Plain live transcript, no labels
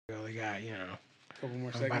only got, you know, A couple more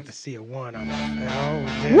I'm seconds. about to see a 1 on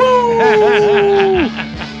the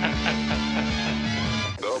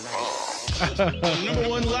Number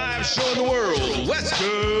one live show in the world, West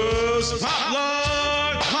Coast Pop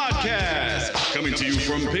Log Podcast. Coming to you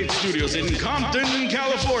from Pig Studios in Compton,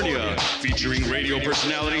 California. Featuring radio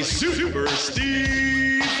personality Super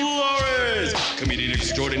Steve Flores. Comedian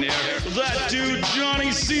extraordinaire, that dude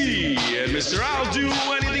Johnny C. And Mr. I'll Do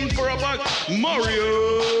Anything for a Buck,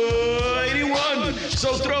 Mario 81.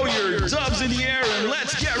 So throw your dubs in the air and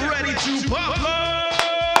let's get ready to pop log.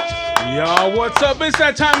 Y'all, what's up? It's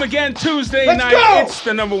that time again, Tuesday night. Go! It's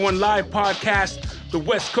the number one live podcast, the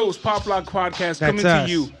West Coast Pop Log Podcast, coming us.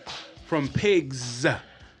 to you from Pigs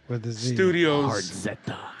with the Z. Studios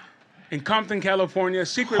in Compton, California.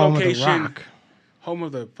 Secret Home of the location. rock. Home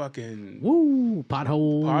of the fucking Woo!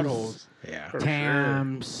 Potholes. potholes. Yeah. For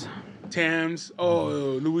Tams. Tams. Oh,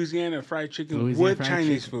 Louisiana fried chicken Louisiana with fried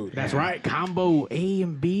Chinese chicken. food. That's right. Combo A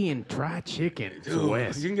and B and fried chicken. It's Dude,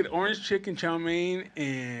 West. you can get orange chicken, chow mein,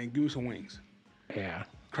 and give me some wings. Yeah.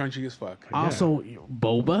 Crunchy as fuck. Also,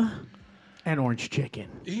 boba and orange chicken.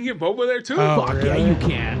 You can get boba there too. Oh, Fuck really? yeah, you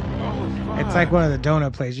can. Oh, fuck. It's like one of the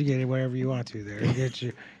donut places. You get it whatever you want to there.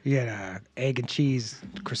 You get a egg and cheese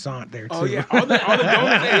croissant there too. Oh yeah, all the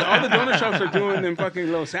donuts, hey, all the donut shops are doing them fucking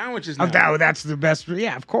little sandwiches now. That's the best.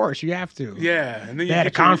 Yeah, of course you have to. Yeah, and then you They had a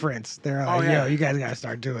get your- conference. They're like, yeah. yo, you guys got to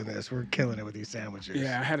start doing this. We're killing it with these sandwiches.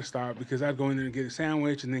 Yeah, I had to stop because I'd go in there and get a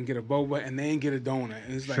sandwich and then get a boba and then get a donut.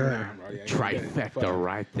 And it's like, Sure. nah, bro. Yeah, you get it. Fuck it. Trifecta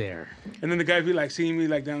right there. And then the guy be like seeing me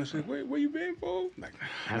like down the street. Where you been, fool? Like,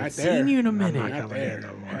 Haven't not there. seen you in a I'm minute. not Not coming there. in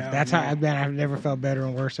no more. Hell That's no. how I've never felt better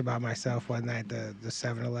and worse about myself. One night, the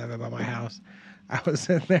 7-Eleven by my house, I was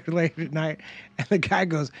in there late at night, and the guy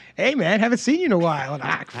goes, "Hey man, haven't seen you in a while." And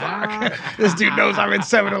I'm like, "Fuck, this dude knows I'm in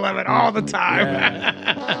 7-Eleven all the time."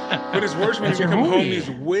 But it's worse when That's you your become homie.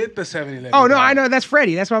 homies with the 7-Eleven. Oh no, guy. I know that's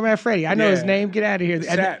Freddie. That's my man Freddie. I know his Yeah. name. Get out of here.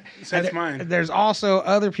 Sat's mine. There's also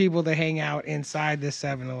other people that hang out inside this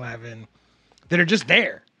 7-Eleven that are just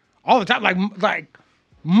there all the time, like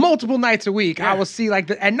multiple nights a week. Yeah. I will see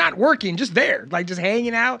and not working, just there, like just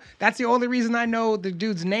hanging out. That's the only reason I know the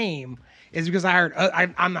dude's name is because I heard.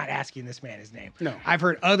 I'm not asking this man his name. No. I've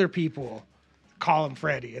heard other people call him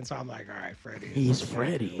Freddie, and so I'm like, all right, Freddie. He's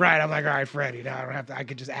Freddie. Right, I'm like, all right, Freddie. Now I don't have to. I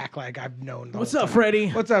could just act like I've known. the What's whole up, time. Freddie?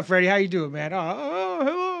 What's up, Freddie? How you doing, man? Oh,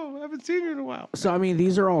 hello. I haven't seen you in a while. So, I mean,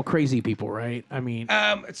 these are all crazy people, right? I mean,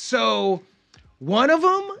 So one of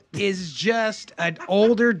them is just an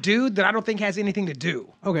older dude that I don't think has anything to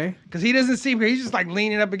do okay. because he doesn't seem. He's just like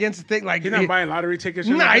leaning up against the thing, like He's not buying lottery tickets.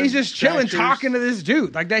 or Nah, nothing? he's just chilling, Statues. talking to this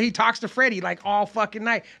dude. Like that, he talks to Freddie like all fucking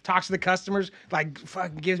night. Talks to the customers, like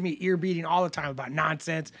fucking gives me ear beating all the time about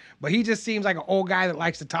nonsense. But he just seems like an old guy that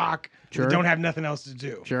likes to talk. Sure. That don't have nothing else to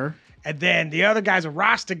do. Sure. And then the other guy's a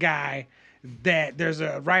Rasta guy that there's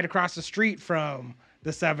a right across the street from the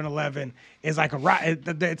 7-Eleven is like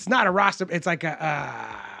it's not a Rasta, it's like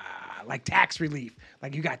a like tax relief.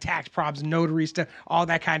 Like you got tax probs, notary stuff, all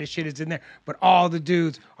that kind of shit is in there. But all the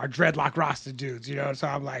dudes are dreadlock Rasta dudes, you know? So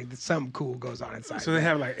I'm like, something cool goes on inside. So they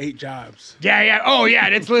have like 8 jobs. Yeah. Oh, yeah,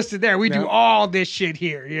 it's listed there. We do Yeah. all this shit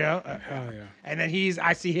here, you know? Oh yeah. And then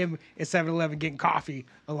I see him at 7-Eleven getting coffee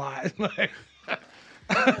a lot. Like,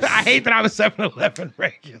 I hate that I'm a 7-Eleven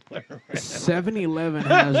regular. 7-Eleven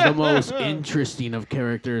has the most interesting of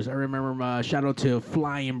characters. I remember, shout out to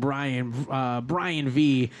Flying Brian. Brian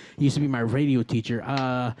V used to be my radio teacher.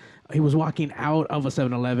 He was walking out of a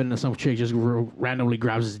 7-Eleven and some chick just randomly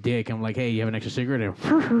grabs his dick. I'm like, hey, you have an extra cigarette?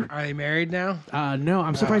 And Are they married now? no,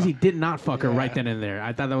 I'm surprised he did not fuck her Yeah. right then and there.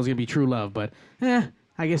 I thought that was going to be true love, but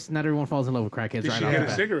I guess not everyone falls in love with crackheads Did right she off get the a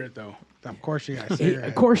bat. cigarette though? Of course she got a He- cigarette.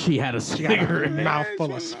 Of course she had a She got a cigarette.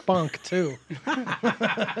 mouthful of spunk, too. You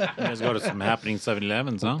guys go to some happening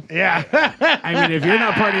 7-Elevens, huh? Yeah. I mean, if you're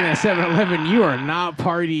not partying at 7-Eleven, you are not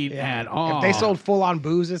partying at all. If they sold full-on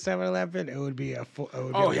booze at 7-Eleven, it would be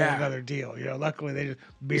yeah. another deal. You know, luckily they just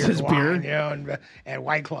beer Just and wine, beer? you know, and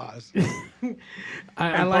White Claws. I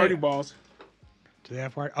And like. party balls. Do they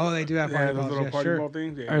have party? Oh, they do have Yeah, party those balls. little Yeah, party sure. ball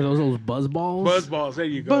things. Yeah. Are those buzz balls? Buzz balls. There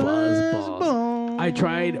you go. Buzz balls. I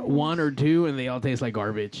tried 1 or 2 and they all taste like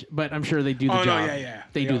garbage. But I'm sure they do the Oh job. no, yeah.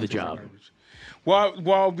 They do all the taste like job. garbage.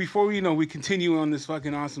 Well, before we continue on this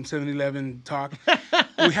fucking awesome 7-Eleven talk,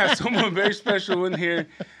 we have someone very special in here.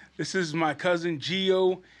 This is my cousin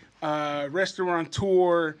Gio,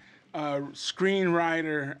 restaurateur,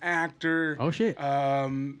 screenwriter, actor. Oh, shit.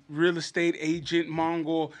 Real estate agent,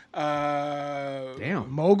 Mongol.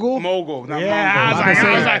 Damn. Mogul. Mogul, not Yeah, I was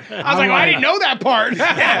Mongol. like, well, I didn't know that part.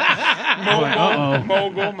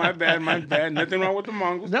 Mogul. My bad. Nothing wrong with the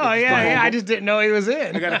Mongols. No, yeah, I just didn't know he was I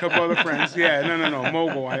in. got a couple other friends. Yeah, no,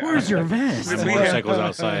 Mogul. Where's your vest? The motorcycle's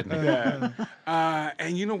outside. Yeah.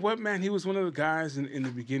 And you know what, man? He was one of the guys in the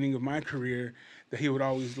beginning of my career that he would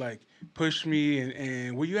always like push me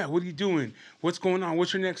and where you at? What are you doing? What's going on?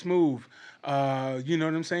 What's your next move? You know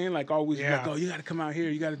what I'm saying? Like always like, oh, you got to come out here.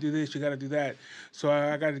 You got to do this. You got to do that. So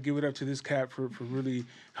I got to give it up to this cat for really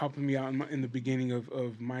helping me out in the beginning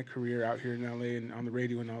of my career out here in LA and on the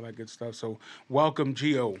radio and all that good stuff. So welcome,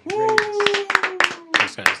 Gio.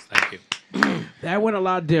 Thanks, guys. Thank you. That went a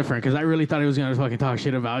lot different because I really thought he was gonna fucking talk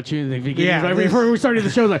shit about you in the beginning. Yeah, Right before we started the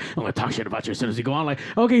show, I was like, I'm gonna talk shit about you as soon as you go on. Like,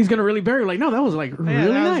 okay, he's gonna really bury you. Like, no, that was like really that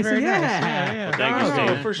was nice. very Yeah. nice. Yeah. Thank you, No,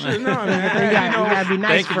 Steven. for sure. No, man. You gotta be nice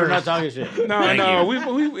Thank you for not first. talking shit. No, Thank no.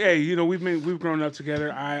 you. Hey, you know, we've grown up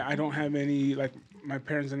together. I don't have any, like, my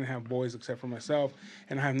parents didn't have boys except for myself,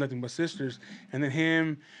 and I have nothing but sisters. And then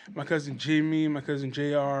him, my cousin Jimmy, my cousin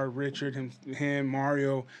JR, Richard, him,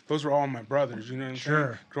 Mario, those were all my brothers, you know what I'm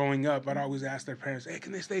saying? Growing up, I'd always ask their parents, hey,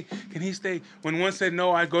 can they stay? Can he stay? When one said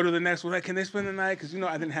no, I'd go to the next one, like, can they spend the night? Because, you know,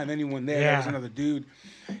 I didn't have anyone there. There was another dude.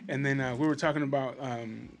 And then we were talking about,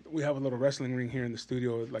 we have a little wrestling ring here in the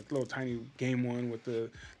studio, like a little tiny game one with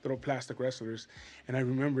the little plastic wrestlers. And I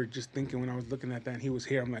remember just thinking when I was looking at that and he was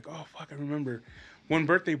here, I'm like, oh, fuck, I remember one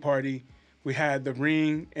birthday party, we had the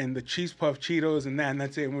ring and the cheese puff Cheetos and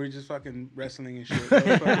that's it. And we were just fucking wrestling and shit.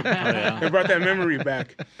 It brought that memory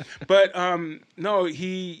back. But no,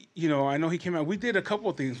 he, you know, I know he came out. We did a couple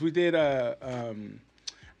of things. We did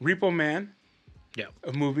Repo Man. Yeah.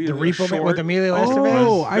 A movie. The Repo Man with Emilio Estevez.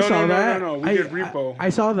 Oh, I saw that. No. We did Repo. I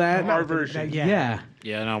saw that. Our version. Yeah.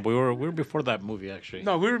 Yeah, no, we were before that movie actually.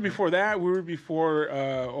 No, we were before that. We were before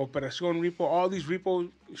Operación Repo. All these Repo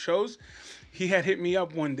shows. He had hit me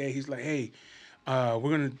up one day. He's like, hey, we're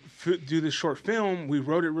going to do this short film. We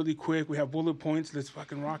wrote it really quick. We have bullet points. Let's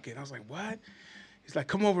fucking rock it. I was like, what? He's like,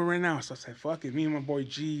 come over right now. So I said, fuck it. Me and my boy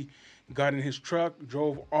G got in his truck,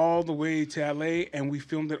 drove all the way to LA, and we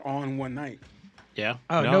filmed it all in one night. Yeah.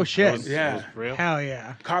 Oh, no shit. It was Yeah. real. Hell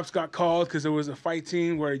yeah. Cops got called because there was a fight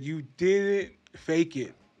scene where you didn't fake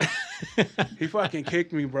it. He fucking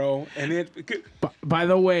kicked me, bro. And By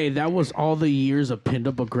the way, that was all the years of pinned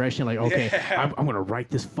up aggression. Like, okay, I'm going to write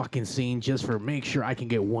this fucking scene just for make sure I can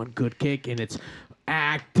get one good kick, and it's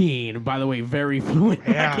acting. By the way, very fluent.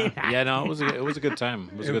 Yeah, no, it was a good time.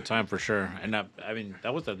 It was a good time for sure. And I mean,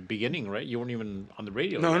 that was at the beginning, right? You weren't even on the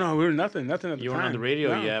radio. No, yet. we were nothing at the time. You weren't on the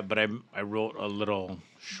radio No. yet, but I wrote a little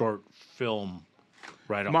short film,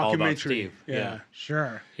 right? All about Steve. Yeah.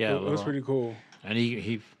 Sure. Yeah. It was pretty cool. And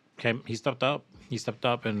he stepped up. He stepped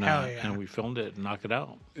up and Hell yeah. and we filmed it and knocked it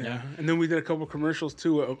out. Yeah. And then we did a couple commercials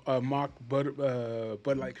too, a mock Bud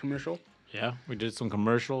Light commercial. Yeah. We did some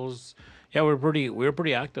commercials. Yeah, we were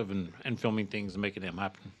pretty active in filming things and making them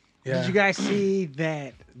happen. Yeah. Did you guys see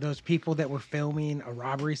that those people that were filming a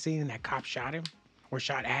robbery scene and that cop shot him or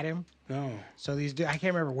shot at him? No. So these I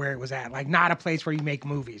can't remember where it was at. Like not a place where you make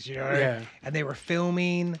movies, you know what I mean? Yeah. And they were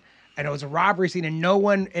filming and it was a robbery scene and no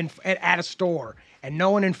one at a store and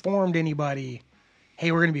no one informed anybody,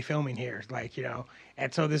 hey, we're going to be filming here. Like, you know,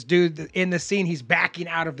 and so this dude in the scene, he's backing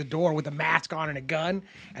out of the door with a mask on and a gun,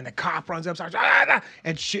 and the cop runs up, starts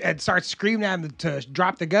and starts screaming at him to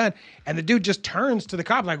drop the gun, and the dude just turns to the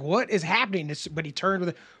cop like, "What is happening?" But he turned with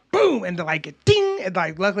a boom, and like a ding, and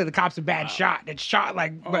like luckily the cop's a bad shot. It shot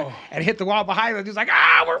like and hit the wall behind him. He's like,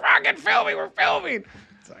 we're fucking filming, we're filming.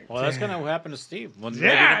 Like, well, that's kind of what happened to Steve. Well,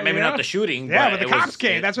 Yeah, maybe you know? not the shooting. Yeah, but but the it was- cops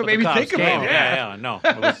came. That's what but made the me cops think about it, came. yeah. No.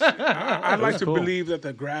 It was, I'd like to cool. believe that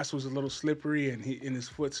the grass was a little slippery and his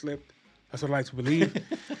foot slipped. That's what I like to believe.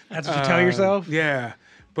 that's what you tell yourself. Yeah.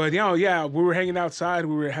 But, yeah, we were hanging outside.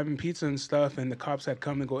 We were having pizza and stuff, and the cops had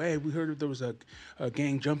come and go, hey, we heard there was a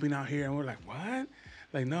gang jumping out here. And we're like, what?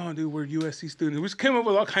 Like, no, dude, we're USC students. We just came up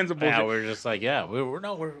with all kinds of bullshit. yeah, we're just like,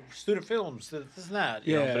 we're student films. This and that.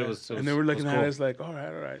 You know, but it was and they were looking at cool. us like, all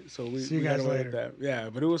right. So we See you got guys away later. with that. Yeah,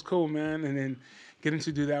 but it was cool, man. And then getting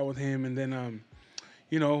to do that with him, and then,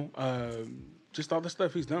 just all the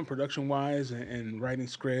stuff he's done production-wise and writing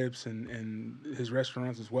scripts and his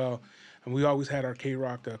restaurants as well. And we always had our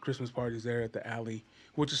K-Rock Christmas parties there at the Alley,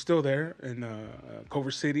 which is still there in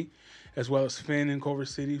Culver City, as well as Finn in Culver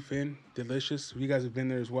City. Finn, delicious. You guys have been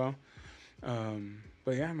there as well.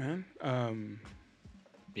 But yeah, man.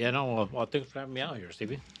 Yeah, no. Well, thanks for having me out here,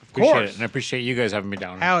 Stevie. course. Appreciate it, and I appreciate you guys having me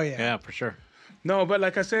down. Hell yeah. Yeah, for sure. No, but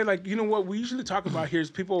like I said, like, you know what we usually talk about here is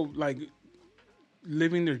people like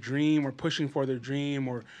living their dream or pushing for their dream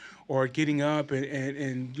or getting up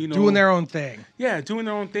and Doing their own thing. Yeah, doing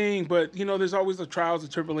their own thing, but there's always the trials, the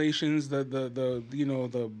tribulations,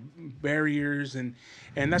 the barriers, and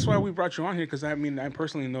that's why we brought you on here, because I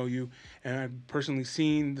personally know you, and I've personally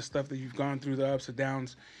seen the stuff that you've gone through, the ups and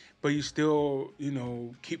downs, but you still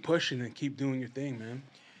keep pushing and keep doing your thing, man.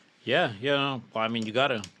 Yeah. Well, you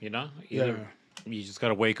gotta, you just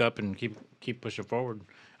gotta wake up and keep pushing forward.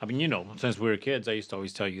 Since we were kids, I used to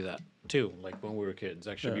always tell you that too. Like when we were kids,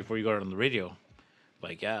 actually, before you got on the radio,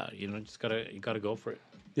 like you gotta go for it.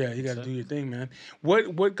 Yeah, you gotta do your thing, man.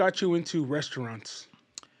 What got you into restaurants?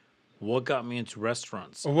 What got me into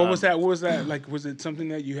restaurants? Or what was that? What was that like? Was it something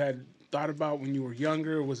that you had thought about when you were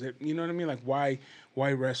younger? Or was it, you know what I mean? Like why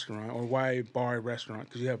restaurant or why bar restaurant?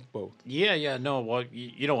 Because you have both. Yeah. No, well,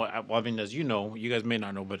 you know what? As you know, you guys may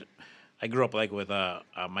not know, but I grew up like with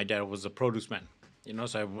my dad was a produce man.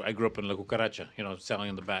 So I grew up in La Cucaracha, selling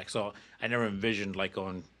in the back. So I never envisioned like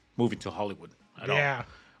moving to Hollywood at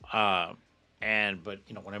all. But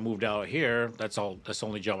when I moved out here, that's the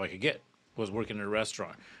only job I could get was working in a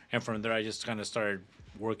restaurant. And from there, I just kind of started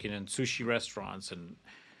working in sushi restaurants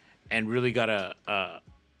and really got I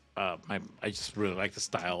just really like the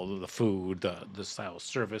style of the food, the style of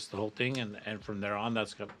service, the whole thing. And from there on,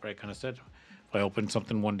 that's what I kind of said. If I open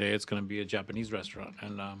something one day, it's going to be a Japanese restaurant.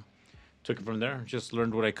 And took it from there. Just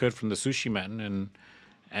learned what I could from the sushi men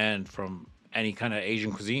and from any kind of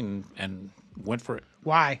Asian cuisine and went for it.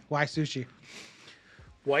 Why sushi?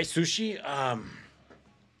 Why sushi?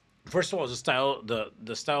 First of all, the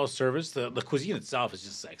style of service, the cuisine itself is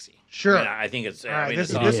just sexy. Sure. I think it's.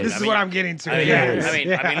 This is what I'm getting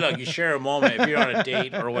to. Look, you share a moment. If you're on a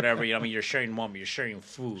date or whatever, you're sharing a moment. You're sharing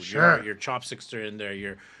food. Sure. Your chopsticks are in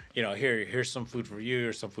there. Here's some food for you.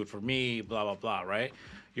 Here's some food for me. Blah blah blah. Right.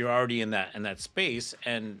 You're already in that space,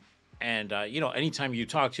 and anytime you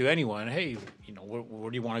talk to anyone, hey, where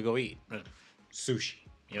do you want to go eat? Sushi.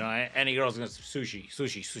 Any girl's gonna say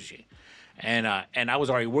sushi. And I was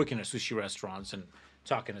already working at sushi restaurants and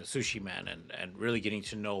talking to sushi man and really getting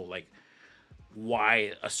to know like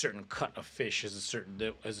why a certain cut of fish is a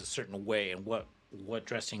certain way and what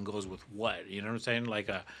dressing goes with what. You know what I'm saying? Like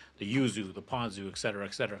the yuzu, the ponzu, et cetera,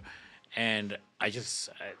 et cetera. And I just,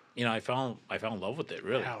 I fell in love with it,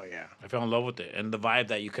 really. Hell yeah. I fell in love with it. And the vibe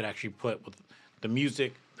that you could actually put with the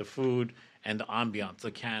music, the food, and the ambiance,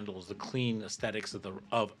 the candles, the clean aesthetics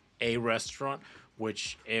of a restaurant,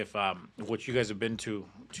 which what you guys have been to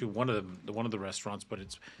one of the restaurants, but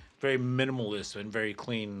it's very minimalist and very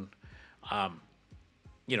clean,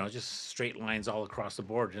 just straight lines all across the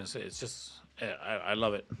board. And it's just, I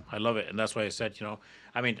love it. I love it. And that's why I said,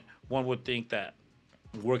 one would think that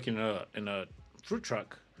working in a fruit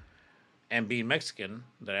truck and being Mexican,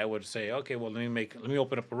 that I would say, okay, well, let me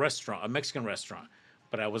open up a Mexican restaurant.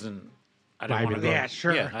 But I didn't want to go. Yeah,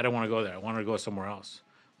 sure. Yeah, I didn't want to go there. I wanted to go somewhere else.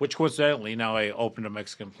 Which coincidentally, now I opened a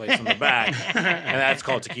Mexican place in the back, and that's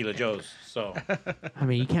called Tequila Joe's. So,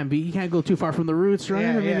 you can't go too far from the roots, right?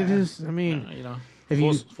 Yeah, it is.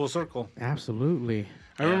 full circle. Absolutely.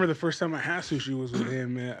 I remember the first time I had sushi was with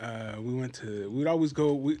him. We'd always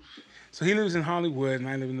go. So he lives in Hollywood and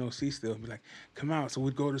I live in OC still. He'd be like, come out. So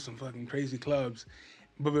we'd go to some fucking crazy clubs.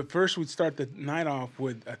 But first we'd start the night off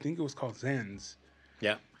with, I think it was called Zen's.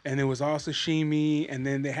 Yeah. And it was all sashimi. And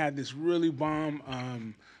then they had this really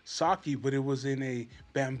bomb sake, but it was in a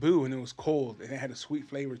bamboo and it was cold. And it had a sweet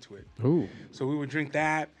flavor to it. Ooh. So we would drink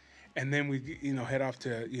that. And then we, head off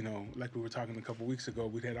to, like we were talking a couple weeks ago,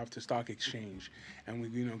 we'd head off to Stock Exchange and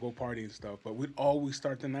we'd, go party and stuff. But we'd always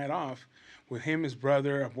start the night off with him, his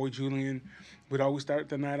brother, our boy Julian. We'd always start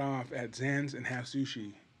the night off at Zen's and have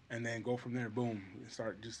sushi and then go from there, boom, and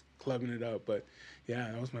start just clubbing it up. But yeah,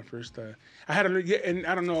 that was my first, I had to, and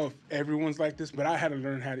I don't know if everyone's like this, but I had to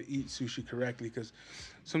learn how to eat sushi correctly because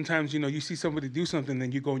sometimes, you see somebody do something,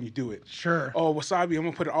 then you go and you do it. Sure. Oh, wasabi, I'm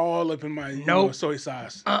going to put it all up in my soy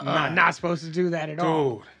sauce. Not supposed to do that at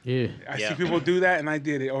all. Dude. Yeah. I see people do that, and I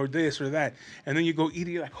did it, or this or that. And then you go eat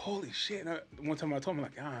it, you're like, holy shit. One time I told him,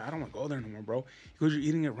 I don't want to go there no more, bro. He goes, you're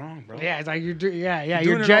eating it wrong, bro. Yeah, it's like you're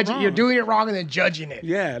judging. You're doing it wrong and then judging it.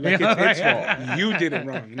 Yeah, like it's fault. You did it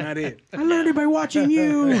wrong, not it. I learned it by watching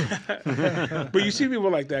you. But you see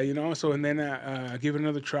people like that, So and then I give it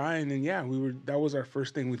another try, and then that was our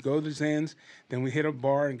first thing. We'd go to Zan's, then we hit a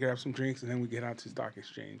bar and grab some drinks, and then we get out to Stock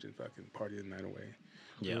Exchange and fucking party the night away.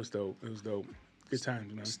 Yeah, it was dope. Good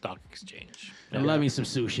times, man. Stock Exchange. I love me some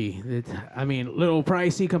sushi. A little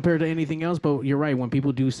pricey compared to anything else, but you're right. When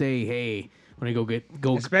people do say, "Hey, when I go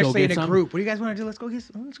especially go get in a some. Group, what do you guys want to do? Let's go get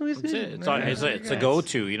some. It's a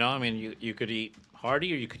go-to. You could eat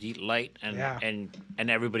hearty or you could eat light, and Yeah. and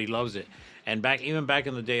everybody loves it. And even back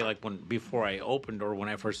in the day, like before I opened or when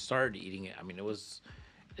I first started eating it, I mean,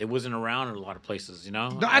 it wasn't around in a lot of places, you know.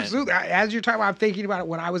 No, absolutely. As you're talking about, I'm thinking about it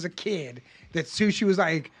when I was a kid, that sushi was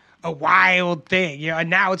like a wild thing, you know, and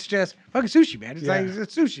now it's just fucking sushi, man. It's like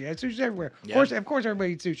it's sushi. It's sushi everywhere. Yeah. Of course,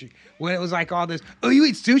 everybody eats sushi. When it was like all this, oh, you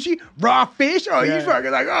eat sushi, raw fish, oh, you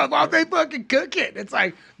fucking like, oh, why don't they fucking cook it? It's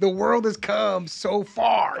like the world has come so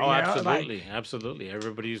far. Oh, you know? absolutely, Like, absolutely.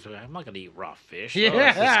 Everybody's, I'm not gonna eat raw fish. Yeah. Oh,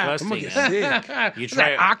 that's I'm gonna disgusting. get sick. You it's try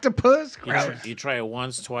like it, octopus. you, Gross. try, you try it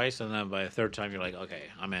once, twice, and then by the third time, you're like, okay,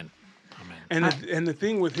 I'm in. And the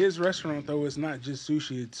thing with his restaurant though is not just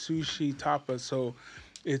sushi; it's sushi tapas. So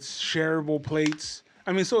it's shareable plates.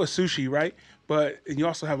 I mean, so is sushi, right? But you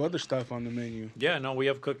also have other stuff on the menu. Yeah, no, we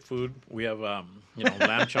have cooked food. We have,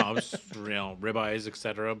 lamb chops, ribeyes,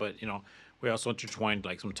 etc. But we also intertwined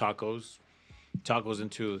like some tacos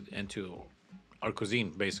into our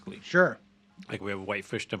cuisine, basically. Sure. Like we have white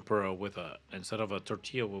fish tempura with instead of a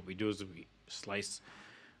tortilla, what we do is we slice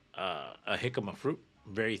a jicama fruit,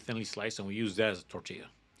 very thinly sliced, and we use that as a tortilla.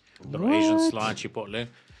 Little Asian slant, chipotle.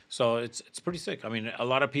 So it's pretty sick. I mean, a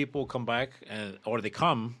lot of people come back or they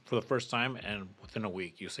come for the first time, and within a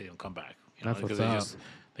week you see them come back. That's because what's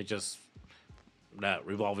they just that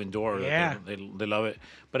revolving door. Yeah. They love it.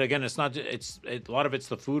 But again, it's not. A lot of it's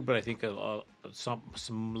the food, but I think a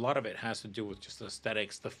lot of it has to do with just the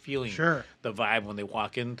aesthetics, the feeling, Sure. the vibe when they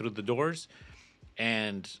walk in through the doors,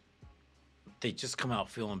 and they just come out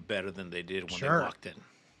feeling better than they did when Sure. they walked in.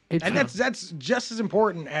 And that's just as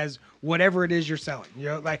important as whatever it is you're selling, you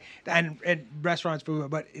know, like and restaurants, food,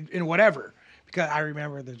 but in whatever. Because I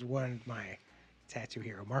remember there's one my tattoo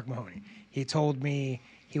hero, Mark Mahoney. He told me,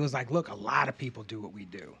 he was like, "Look, a lot of people do what we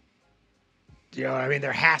do. You know what I mean?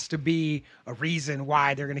 There has to be a reason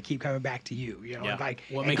why they're going to keep coming back to you. You know, Yeah. like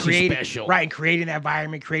What and makes you creating- special. right? And creating that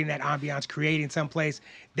environment, creating that ambiance, creating someplace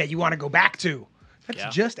that you want to go back to. That's Yeah.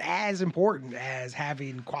 just as important as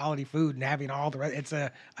having quality food and having all the rest. It's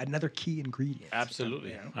another key ingredient.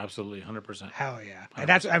 Absolutely, You know? absolutely, 100%. Hell yeah. And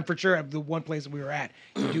that's, I'm for sure, the one place that we were at,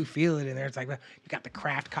 you do feel it in there. It's like, you got the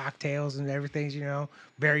craft cocktails and everything, you know,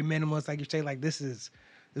 very minimalist. Like you say, like this is,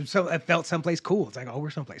 so it felt someplace cool. It's like, oh, we're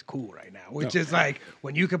someplace cool right now. Which is like,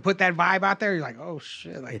 when you can put that vibe out there, you're like, oh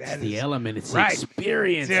shit. Like It's that the is, element. It's right. the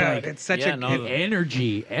experience. Yeah, like, it's such Yeah, a, no, it-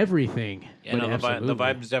 energy, everything. Yeah, But no, the absolutely.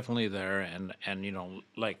 vibe's definitely there, and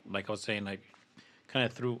like I was saying, I kind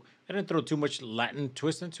of I didn't throw too much Latin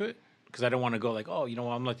twist into it because I don't want to go like, oh,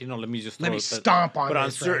 I'm like, let me just Let throw me it, stomp on But on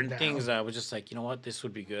this right certain now. things, I was just like, you know what, this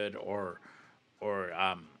would be good, or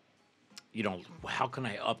how can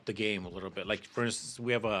I up the game a little bit? Like for instance,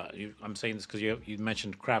 we have I'm saying this because you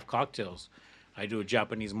mentioned craft cocktails. I do a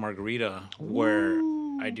Japanese margarita where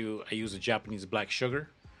I use a Japanese black sugar,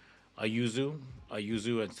 a yuzu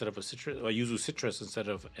instead of a citrus instead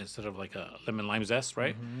of like a lemon lime zest,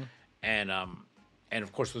 right? And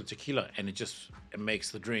of course with tequila, and it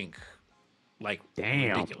makes the drink like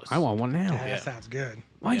Damn, ridiculous. I want one now. that sounds good.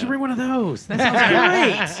 Why'd you Yeah. bring one of those?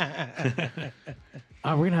 That sounds great.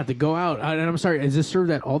 We're gonna have to go out. And I'm sorry, is this served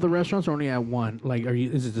at all the restaurants or only at one? Like,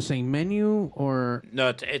 is it the same menu or?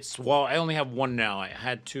 No, well, I only have one now. I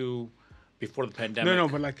had two before the pandemic. No,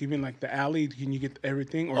 but like even like the alley, can you get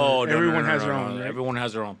everything? Or Oh, no, everyone no, has their no. own, right? Everyone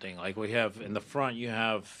has their own thing. Like we have in the front, you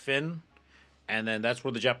have Finn, and then that's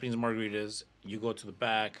where the Japanese margarita is. You go to the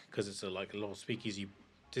back because it's like a little speakeasy,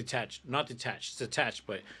 not detached. It's attached,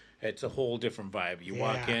 but it's a whole different vibe. You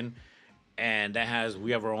walk Yeah. in, and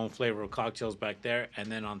we have our own flavor of cocktails back there,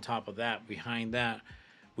 and then on top of that, behind that,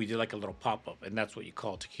 we did like a little pop up, and that's what you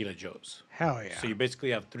call Tequila Joe's. Hell yeah. So you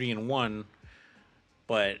basically have 3 in 1,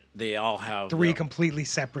 but they all have Three the- completely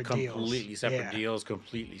separate deals. completely separate Yeah. deals,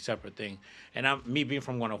 completely separate thing. And me being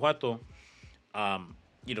from Guanajuato,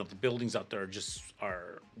 the buildings out there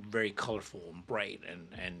are very colorful and bright,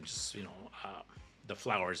 and just the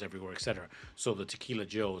flowers everywhere, etc. So the Tequila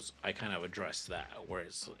Joe's, I kind of address that, where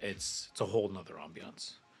it's a whole nother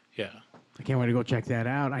ambiance. Yeah. I can't wait to go check that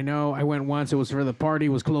out. I know I went once. It was for the party.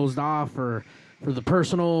 Was closed off for the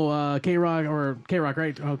personal K-Rock,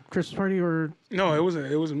 right? Christmas party or No, it was a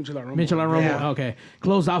Michelin Rumble. Michelin Rumble. Yeah. Okay,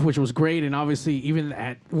 closed off, which was great. And obviously, even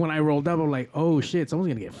when I rolled up, I'm like, oh shit, someone's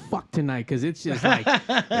gonna get fucked tonight because it's just like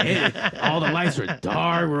all the lights are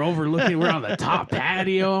dark. We're overlooking. We're on the top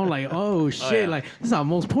patio. I'm like, oh shit, yeah. like this is how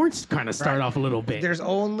most porns kind of start off a little bit. There's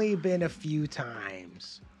only been a few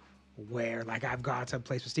times where like I've gone to a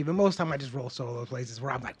place with Steve, and most of the time I just roll solo places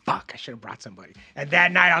where I'm like, fuck, I should have brought somebody. And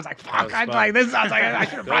that night I was like, fuck, I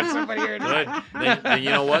should have brought somebody here. Good. Then you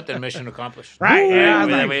know what? Then mission accomplished. Right? Yeah, I was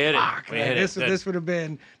we like, hit fuck, it. We man, hit it. this would have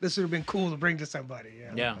been cool to bring to somebody.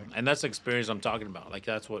 Yeah, and that's the experience I'm talking about. Like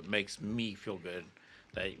that's what makes me feel good.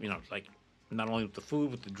 That like not only with the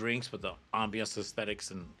food, with the drinks, but the ambiance,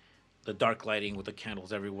 aesthetics, and the dark lighting with the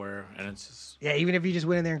candles everywhere, and it's just even if you just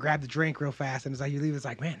went in there and grabbed the drink real fast, and it's like you leave, it's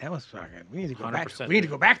like, man, that was fucking. We need to go back. 100%. We need to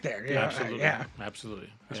go back there. Yeah, absolutely, absolutely.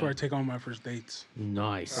 That's where I take all my first dates.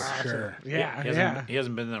 Nice. Sure. Yeah. He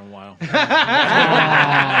hasn't been there in a while. He's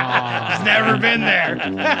never been there.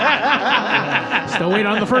 Still waiting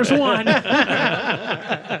on the first one.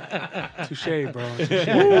 Touche, bro.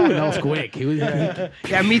 Ooh, that was quick.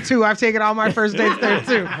 Yeah, me too. I've taken all my first dates there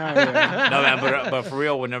too. No man, but for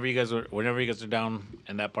real, whenever you guys are down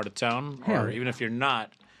in that part of town, or even if you're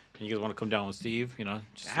not, and you guys want to come down with Steve,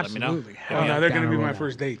 just Absolutely. let me know. Oh, no, they're going to be my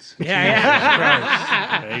first dates.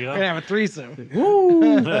 Yeah. There you We're go. gonna have a threesome.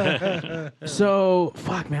 So,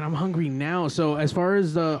 fuck, man, I'm hungry now. So, as far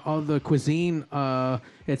as all the cuisine,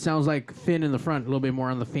 it sounds like thin in the front, a little bit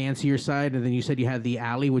more on the fancier side, and then you said you had the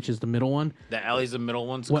alley, which is the middle one. The alley's the middle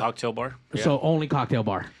one's a What? cocktail bar. Yeah. So, only cocktail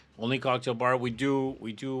bar. Only cocktail bar. We do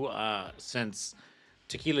since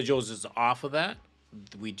Tequila Joe's is off of that.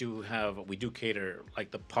 We do cater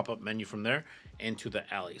like the pop-up menu from there into the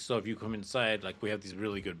alley. So if you come inside, like we have these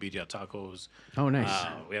really good birria tacos. Oh, nice.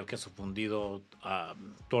 We have queso fundido,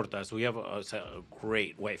 tortas. We have a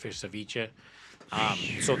great whitefish ceviche.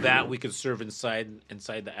 So that we could serve inside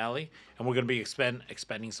the alley, and we're going to be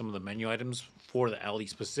expanding some of the menu items for the alley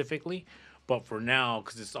specifically. But for now,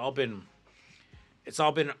 because it's all been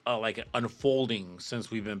like unfolding since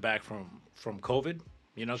we've been back from COVID.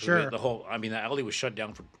 'Cause Sure. the alley was shut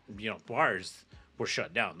down for, bars were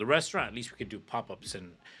shut down. The restaurant, at least we could do pop-ups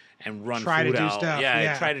and run Try to food do out. stuff, Yeah,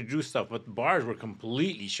 yeah. try to do stuff, but the bars were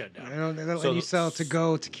completely shut down. They don't So let you the- sell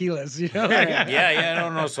to-go tequilas, I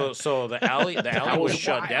don't know. So the alley was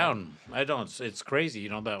shut wild. down. It's crazy,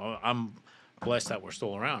 that I'm blessed that we're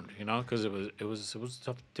still around, because it was a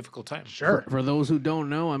tough, difficult time. Sure. For those who don't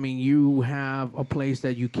know, you have a place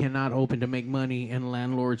that you cannot open to make money, and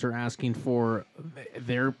landlords are asking for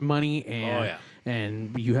their money, and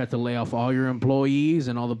and you had to lay off all your employees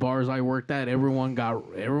and all the bars I worked at. It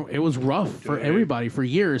was rough for everybody for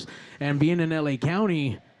years, and being in LA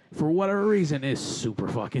County, for whatever reason, is super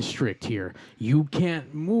fucking strict here. You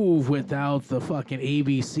can't move without the fucking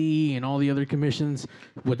ABC and all the other commissions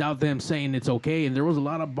without them saying it's okay. And there was a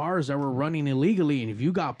lot of bars that were running illegally, and if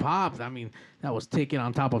you got popped, that was ticket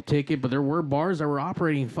on top of ticket. But there were bars that were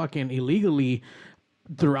operating fucking illegally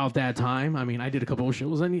throughout that time. I did a couple of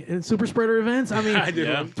shows in super spreader events. I did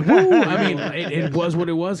one. Woo! It was what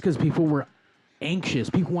it was because people were anxious.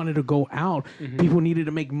 People wanted to go out. People needed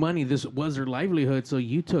to make money. This was their livelihood. So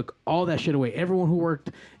you took all that shit away. Everyone who worked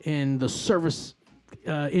in the service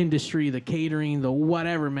industry, the catering, the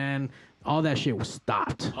whatever, man, all that shit was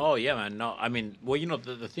stopped. Oh yeah, man. No,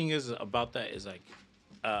 the thing is about that is like,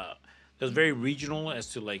 it was very regional as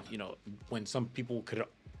to like, when some people could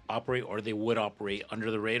operate or they would operate under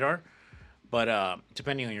the radar, but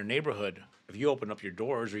depending on your neighborhood, if you open up your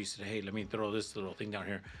doors or you said, hey, let me throw this little thing down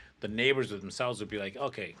here, the neighbors themselves would be like,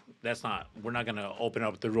 okay, we're not gonna open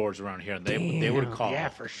up the doors around here. And they would call. Yeah,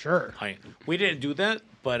 for sure. We didn't do that,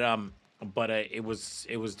 but it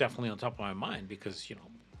was definitely on top of my mind because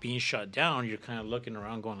being shut down, you're kind of looking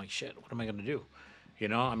around, going like, shit, what am I gonna do?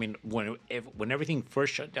 When everything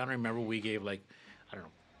first shut down, I remember we gave like, I don't know,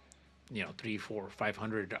 300, 400,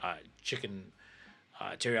 500 chicken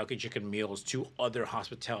teriyaki chicken meals to other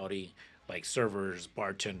hospitality, like servers,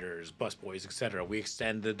 bartenders, busboys, etc. We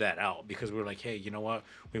extended that out because we were like, hey, you know what?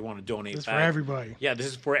 We want to donate This is back. for everybody. Yeah, this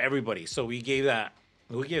is for everybody. So we gave that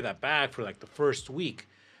back for like the first week,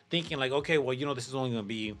 thinking like, okay, well, this is only going to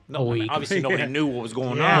be A week. Obviously, nobody knew what was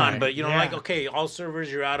going Yeah, on, but yeah. like, okay, all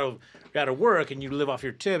servers, you're out of work and you live off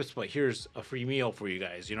your tips, but here's a free meal for you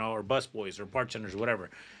guys, or busboys or bartenders or whatever.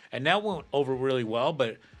 And that went over really well,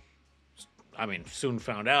 but soon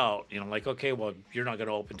found out, like, okay, well, you're not going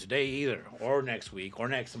to open today either, or next week, or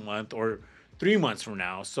next month, or 3 months from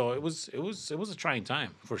now. So it was a trying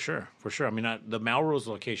time for sure. The Melrose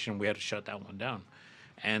location, we had to shut that one down,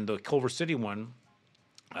 and the Culver City one,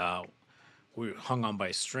 we hung on by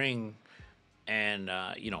a string, and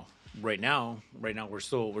right now we're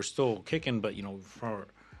still kicking, but for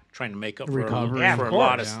trying to make up Recovery. Yeah, for of a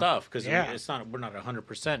lot of course. stuff because Yeah. we're not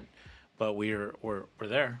 100%, but we're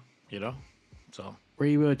there, So Were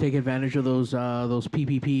you able to take advantage of those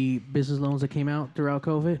PPP business loans that came out throughout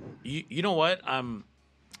COVID? you know what?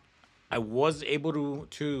 I was able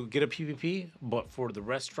to get a PPP, but for the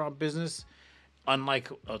restaurant business, unlike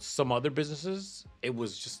some other businesses, it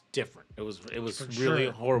was just different. It was really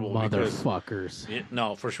horrible. Motherfuckers.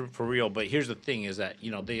 No, for sure, for real. But here's the thing: is that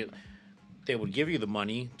they would give you the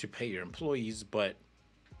money to pay your employees, but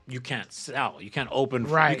you can't sell. You can't open.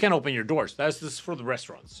 Right. You can't open your doors. This is for the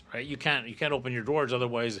restaurants, right? You can't open your doors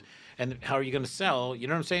otherwise. And how are you going to sell? You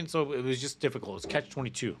know what I'm saying? So it was just difficult. It's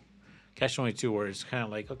catch-22. Catch-22, where it's kind of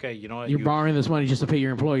like, okay, you know what? You're borrowing this money just to pay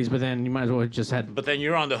your employees, but then you might as well just had. But then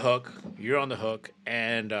you're on the hook.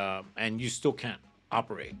 And you still can't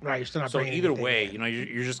operate. Right, you're still not. So bringing either anything way, in. you know,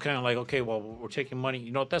 you're just kind of like, okay, well, we're taking money.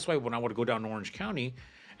 You know, that's why when I would go down to Orange County,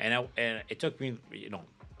 and it took me, you know,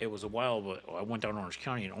 it was a while, but I went down to Orange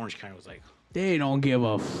County, and Orange County was like, They don't give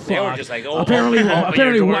a fuck. They were just like,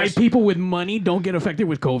 apparently white people with money don't get affected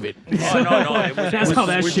with COVID. Oh, no. That's how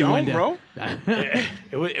that shit went bro. down.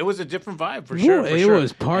 It was a different vibe for Woo, sure. it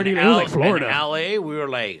was party. It was like Florida. In LA, we were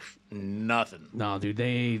like nothing. No, dude,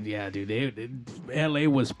 LA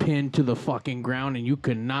was pinned to the fucking ground and you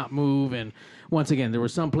could not move. And once again, there were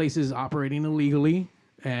some places operating illegally,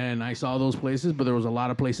 and I saw those places, but there was a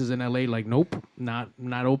lot of places in LA like, nope, not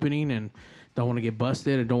opening, and don't want to get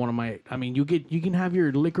busted, and don't want to. I mean, you can have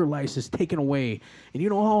your liquor license taken away, and you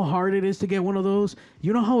know how hard it is to get one of those.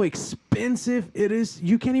 You know how expensive it is.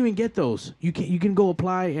 You can't even get those. You can go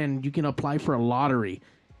apply, and you can apply for a lottery,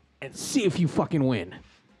 and see if you fucking win,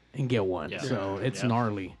 and get one. Yeah. So it's Yeah.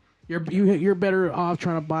 gnarly. You're better off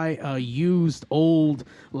trying to buy a used old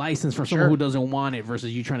license from someone who doesn't want it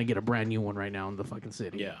versus you trying to get a brand new one right now in the fucking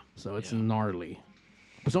city. Yeah. So it's gnarly.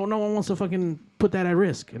 So no one wants to fucking put that at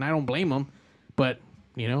risk, and I don't blame them. But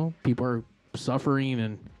you know, people are suffering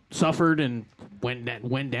and suffered and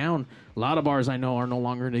went down. A lot of bars I know are no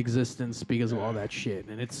longer in existence because of all that shit,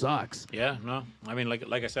 and it sucks. Yeah, no. I mean,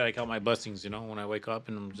 like I said, I count my blessings. You know, when I wake up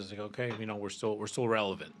and I'm just like, okay, you know, we're still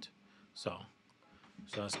relevant. So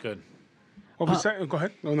that's good. Well, go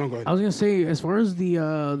ahead. No, go ahead. I was gonna say, as far as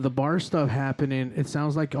the bar stuff happening, it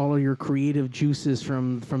sounds like all of your creative juices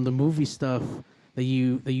from the movie stuff that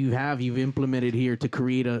you've implemented here to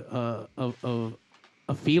create a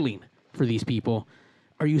feeling for these people.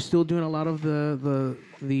 Are you still doing a lot of the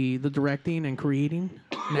directing and creating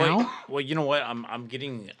now? Well, you know what? I'm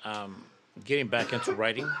getting back into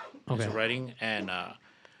writing. Okay. And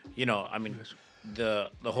you know, I mean, the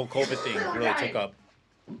whole COVID thing really took up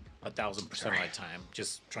 1,000% of my time,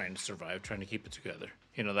 just trying to survive, trying to keep it together.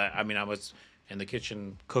 You know that. I mean, I was in the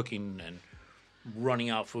kitchen cooking and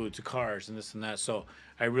running out food to cars and this and that. So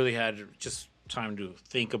I really had just time to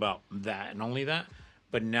think about that and only that.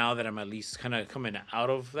 But now that I'm at least kind of coming out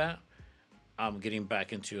of that, I'm getting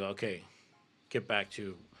back into, get back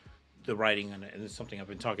to the writing. And it's something I've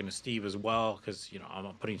been talking to Steve as well, because, you know, I'm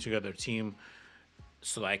putting together a team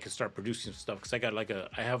so that I can start producing stuff. Because I got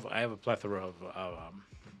I have a plethora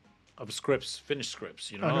of scripts, finished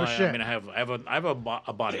scripts, you know. Oh, no shit. I mean, I have a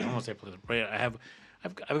body. I don't want to say plethora, but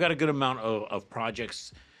I've got a good amount of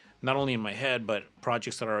projects, not only in my head, but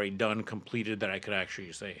projects that are already done, completed, that I could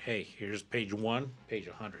actually say, hey, here's page 1, page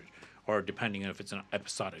 100, or depending on if it's an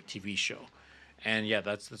episodic TV show. And yeah,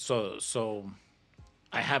 that's so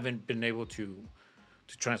I haven't been able to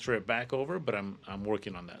transfer it back over, but I'm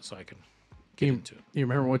working on that so I can get into it. You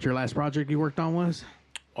remember what your last project you worked on was?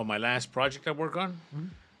 Oh, my last project I work on? Mm-hmm.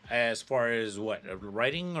 As far as what,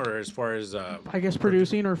 writing, or as far as I guess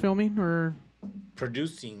producing or filming or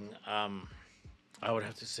producing, I would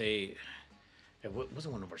have to say it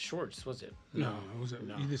wasn't one of our shorts, was it? No, it wasn't.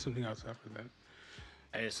 You did something else after that.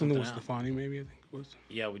 I did Something something with else. Stefani, maybe, I think it was.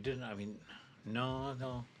 Yeah, we didn't. I mean,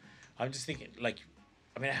 no. I'm just thinking, like,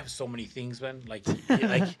 I mean, I have so many things, man. Like,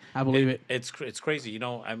 I believe it. It's crazy. You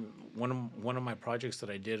know, I'm one of my projects that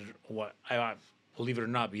I did. What I believe it or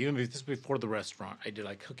not, but even this before the restaurant, I did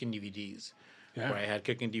like cooking DVDs, where I had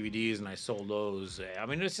cooking DVDs and I sold those. I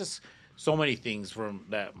mean, it's just so many things from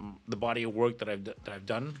that. The body of work that I've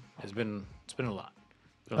done it's been a lot.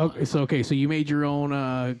 So you made your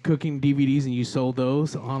own cooking DVDs and you sold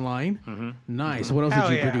those online. Mm-hmm. Nice. Mm-hmm. What else Hell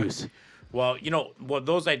did you yeah. produce? Well,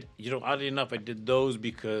 those oddly enough, I did those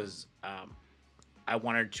because I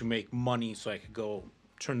wanted to make money so I could go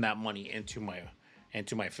turn that money into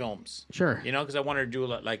my films. Sure. You know, because I wanted to do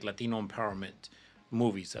like Latino empowerment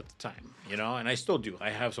movies at the time. You know, and I still do.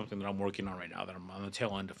 I have something that I'm working on right now that I'm on the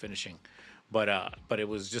tail end of finishing, but it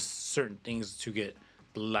was just certain things to get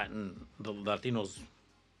the Latinos,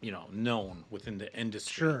 you know, known within the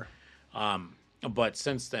industry. Sure. But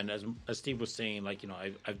since then, as Steve was saying, like, you know,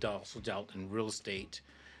 I've also dealt in real estate,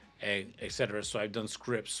 et cetera. So I've done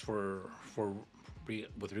scripts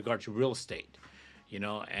with regard to real estate, you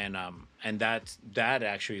know, and that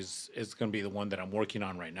actually is going to be the one that I'm working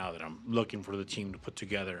on right now, that I'm looking for the team to put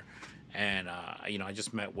together. And you know, I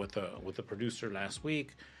just met with the producer last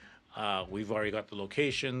week. We've already got the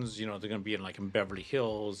locations. You know, they're going to be in Beverly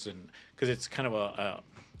Hills, and because it's kind of a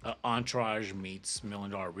Entourage meets $1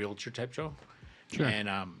 Million Realtor type show. Sure.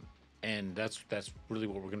 And that's really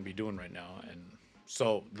what we're going to be doing right now. And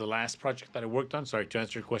so the last project that I worked on, sorry, to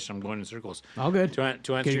answer your question, I'm going in circles. All good. To answer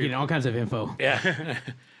You're your, getting all kinds of info. yeah.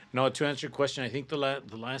 No, to answer your question, I think the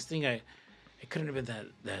last thing it couldn't have been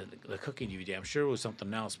that the cooking DVD. I'm sure it was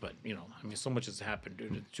something else, but you know, I mean, so much has happened,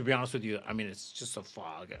 dude. To be honest with you, I mean, it's just a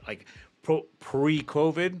fog. Like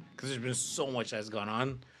pre-COVID, because there's been so much that's gone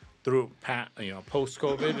on through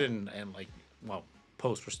post-COVID and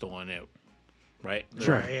post we're still on it, right?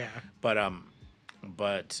 Sure. Yeah. But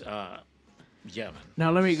yeah, man.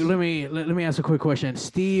 Now let me ask a quick question.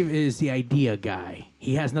 Steve is the idea guy.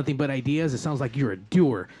 He has nothing but ideas. It sounds like you're a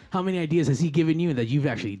doer. How many ideas has he given you that you've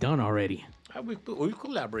actually done already? We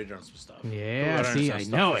collaborated on some stuff. Yeah, Collaborated see, on I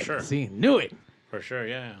some know stuff, it. for sure. See, knew it. For sure,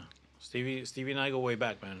 yeah. Stevie and I go way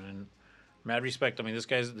back, man, and mad respect. I mean, this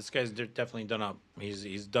guy's definitely done up.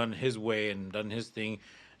 He's done his way and done his thing.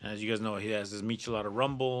 And as you guys know, he has his Michelada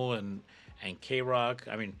Rumble and K Rock.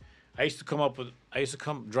 I mean, I used to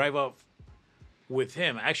come drive up with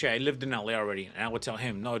him. Actually, I lived in LA already, and I would tell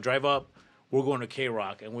him, "No, drive up. We're going to K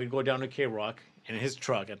Rock," and we'd go down to K Rock in his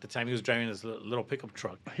truck. At the time, he was driving this little pickup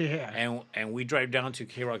truck. Yeah. And we drive down to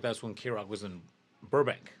K Rock. That's when K Rock was in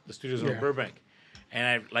Burbank. The studios were in Burbank,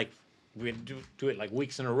 and we'd do it like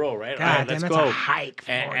weeks in a row, right? God, All right, damn, let's that's go. a hike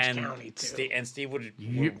from Orange County too. And Steve would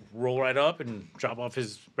roll right up and drop off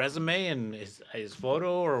his resume and his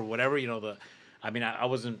photo or whatever. You know, I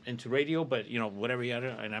wasn't into radio, but you know, whatever he had,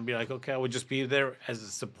 and I'd be like, okay, I would just be there as a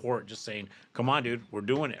support, just saying, come on, dude, we're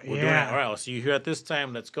doing it. We're doing it. All right, I'll see you here at this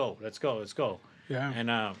time. Let's go. Yeah.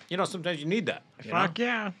 And you know, sometimes you need that. Fuck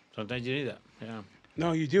yeah. Sometimes you need that. Yeah.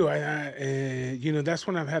 No, you do. You know, that's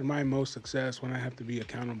when I've had my most success, when I have to be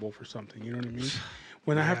accountable for something. You know what I mean?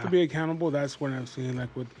 When I have to be accountable, that's when I'm seeing,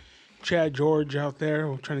 like with Chad George out there.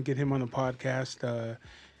 We're trying to get him on the podcast.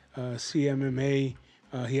 CMMA.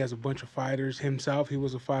 He has a bunch of fighters. Himself, he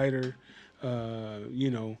was a fighter.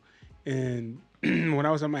 You know, and when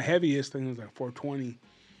I was at my heaviest, I think it was like 420.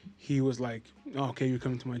 He was like, oh, "Okay, you're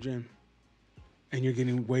coming to my gym, and you're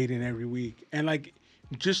getting weighed in every week." And like,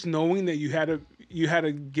 just knowing that you had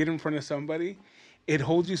to get in front of somebody, it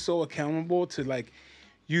holds you so accountable to, like,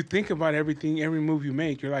 you think about everything, every move you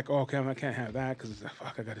make. You're like, oh, okay, I can't have that because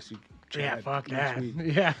fuck, I got to see Chad. Yeah, fuck next that. week.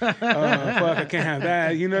 Yeah. Fuck, I can't have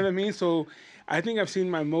that. You know what I mean? So I think I've seen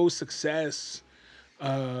my most success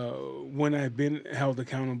when I've been held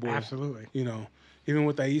accountable. Absolutely. You know, even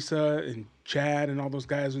with Aisa and Chad and all those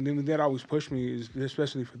guys, and they'd always push me,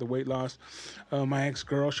 especially for the weight loss. My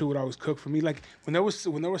ex-girl, she would always cook for me. Like when there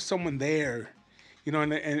was someone there, you know,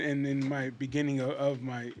 and in my beginning of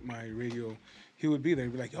my radio, he would be there.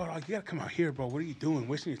 He'd be like, "Yo, you gotta come out here, bro. What are you doing?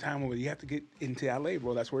 Wasting your time over there. You have to get into LA,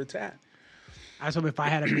 bro. That's where it's at." I was hoping if I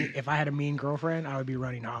had a mean girlfriend, I would be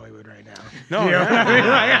running Hollywood right now. No, You know what I mean?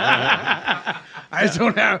 I just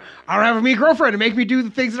don't have a mean girlfriend to make me do the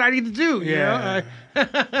things that I need to do. You know?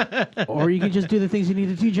 Or you can just do the things you need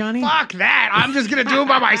to do, Johnny. Fuck that! I'm just gonna do them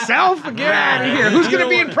by myself. Get out of here. Who's gonna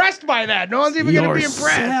be impressed by that? No one's even gonna be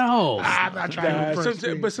impressed. I'm not trying to impress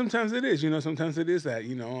you. But sometimes it is. You know, sometimes it is that.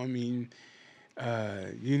 You know, I mean,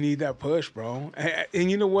 you need that push, bro. And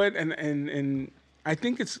you know what? And I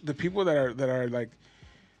think it's the people that are like,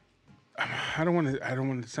 I don't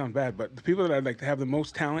want to sound bad, but the people that are like to have the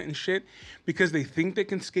most talent and shit because they think they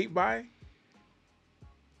can skate by.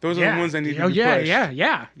 Those are the ones that need to be pushed.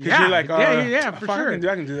 Yeah. Because you're like, for sure. I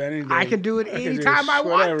can do that any day. I can do it anytime I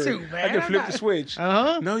want to, man. I can flip the switch.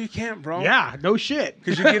 No, you can't, bro. Yeah, no shit.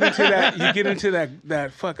 Because you get into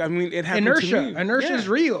that fuck. I mean, it happened Inertia. to me. Inertia is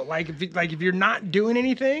real. Like if you're not doing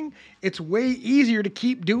anything, it's way easier to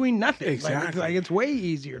keep doing nothing. Exactly. Like it's way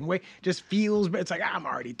easier and just feels. But it's like I'm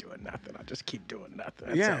already doing nothing. I'll just keep doing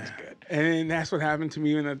nothing. That sounds good. And that's what happened to me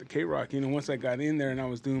even at the K Rock. You know, once I got in there and I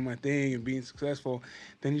was doing my thing and being successful,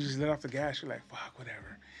 then you just let off the gas. You're like, fuck,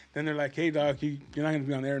 whatever. Then they're like, hey, dog, you're not gonna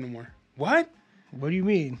be on the air no more. What? What do you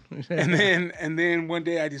mean? and then one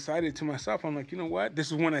day I decided to myself, I'm like, you know what? This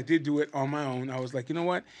is when I did do it on my own. I was like, you know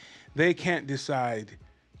what? They can't decide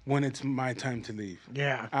when it's my time to leave.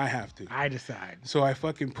 Yeah. I have to. I decide. So I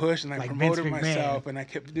fucking pushed and I Like promoted Vince McMahon. myself and I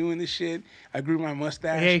kept doing this shit. I grew my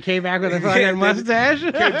mustache. Yeah, he came back with a fucking mustache.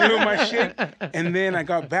 Kept doing my shit. And then I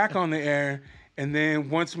got back on the air. And then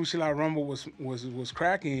once Michelada Rumble was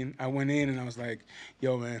cracking, I went in and I was like,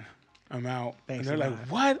 yo, man, I'm out. Thanks and they're a like, lot.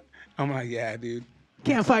 what? I'm like, yeah, dude.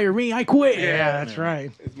 Can't fire me. I quit. Yeah, that's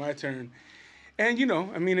right. It's my turn. And,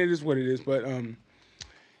 I mean, it is what it is. But,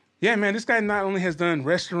 yeah, man, this guy not only has done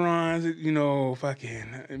restaurants,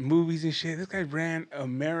 fucking movies and shit. This guy ran a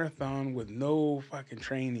marathon with no fucking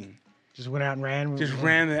training. Just went out and ran. Just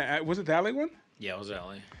ran the, was it the LA one? Yeah, it was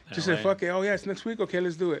LA. Just said, fuck it. Oh, yeah, it's next week. Okay,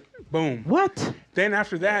 let's do it. Boom. What? Then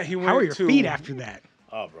after that, he went to... How were your feet after that?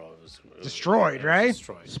 Oh, bro, it was Destroyed, right?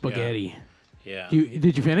 Destroyed. Spaghetti. Yeah.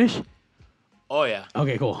 Did you finish? Oh yeah.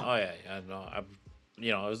 Okay, cool. Oh yeah.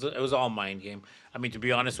 No, it was all mind game. I mean, to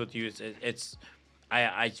be honest with you,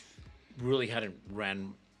 I really hadn't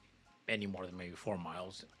ran any more than maybe 4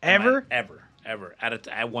 miles Ever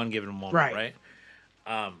at one given moment, right?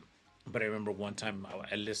 But I remember one time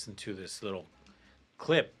I listened to this little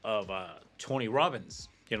clip of Tony Robbins,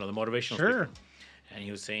 the motivational speaker. And he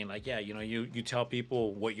was saying, like, yeah, you tell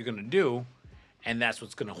people what you're going to do, and that's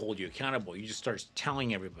what's going to hold you accountable. You just start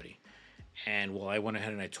telling everybody. And, well, I went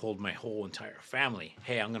ahead and I told my whole entire family,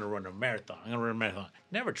 hey, I'm going to run a marathon.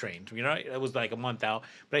 Never trained. It was like a month out,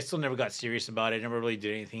 but I still never got serious about it. Never really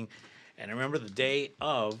did anything. And I remember the day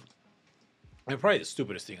of, probably the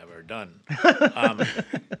stupidest thing I've ever done.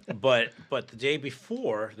 But the day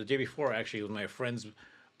before actually, it was my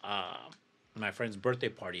friend's birthday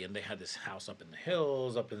party, and they had this house up in the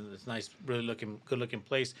hills, up in this nice, really good looking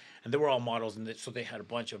place, and they were all models, and so they had a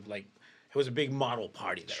bunch of it was a big model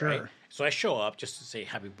party there, right? So I show up just to say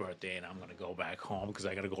happy birthday, and I'm gonna go back home because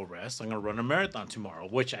I gotta go rest. I'm gonna run a marathon tomorrow,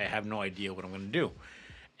 which I have no idea what I'm gonna do.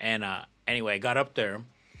 And anyway, I got up there,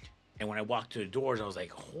 and when I walked to the doors, I was like,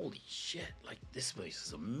 holy shit, like this place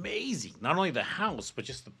is amazing. Not only the house, but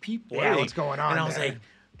just the people. Yeah, what's going on? And I was like,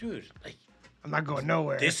 dude, like, I'm not going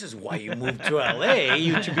nowhere. this is why you moved to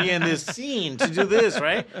LA, to be in this scene, to do this,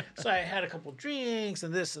 right? So I had a couple drinks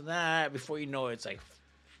and this and that. Before you know it, it's like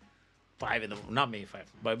 5 in the, not maybe 5,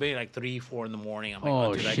 but maybe like 3, 4 in the morning. I'm like,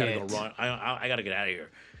 oh, dude, I gotta go run. I gotta get out of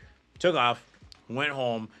here. Took off, went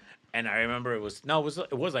home, and I remember it was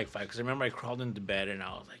like 5, because I remember I crawled into bed and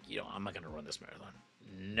I was like, I'm not gonna run this marathon,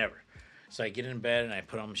 never. So I get in bed and I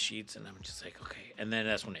put on my sheets and I'm just like, okay. And then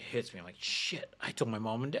that's when it hits me. I'm like, shit, I told my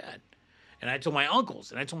mom and dad. And I told my uncles,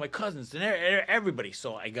 and I told my cousins, and everybody.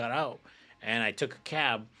 So I got out, and I took a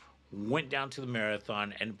cab, went down to the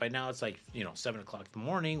marathon, and by now it's like, 7 o'clock in the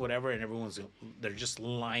morning, whatever, and they're just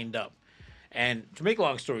lined up. And to make a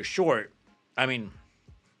long story short, I mean,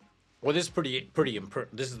 well, this is pretty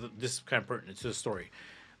important. This is kind of pertinent to the story,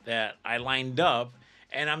 that I lined up,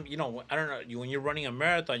 and I'm, I don't know, when you're running a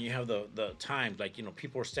marathon, you have the times, like,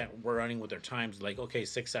 people were running with their times, like, okay,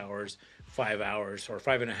 6 hours, 5 hours, or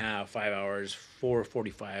 5.5, 5 hours,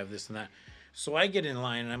 4:45, this and that. So I get in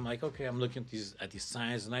line and I'm like, okay, I'm looking at these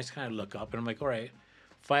signs, and I just kind of look up and I'm like, all right,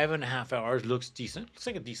 5.5 hours looks decent. It's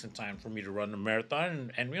like a decent time for me to run a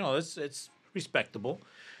marathon, and it's respectable.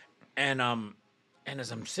 And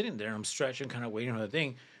as I'm sitting there, I'm stretching, kind of waiting for the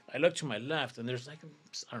thing. I look to my left, and there's like,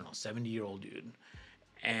 I don't know, 70-year-old dude.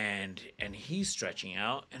 And he's stretching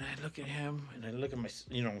out, and I look at him, and I look at my,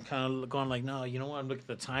 I'm kind of going like, no, you know what? I'm looking at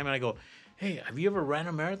the time, and I go, hey, have you ever ran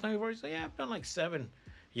a marathon before? He's like, yeah, I've done like 7,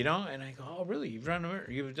 And I go, oh, really? You've run a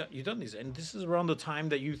marathon? You've done these, and this is around the time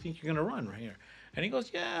that you think you're gonna run right here. And he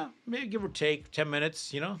goes, yeah, maybe give or take 10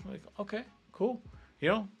 minutes. I'm like, okay, cool.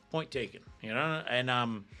 Point taken.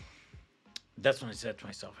 And that's when I said to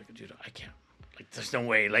myself, like, dude, I can't. Like, there's no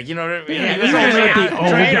way. Like, you know what I mean?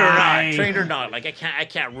 Yeah, trained or not. Like, I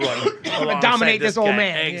can't run. I'm gonna dominate this old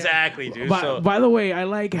man. Exactly, dude. By the way, I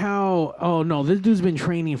like how, oh no, this dude's been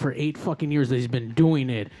training for 8 fucking years that he's been doing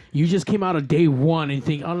it. You just came out of day 1 and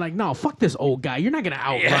think, I'm like, no, fuck this old guy. You're not gonna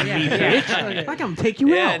outrun me, bitch. Like, I'm gonna take you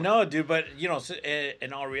out. Yeah, no, dude. But, so,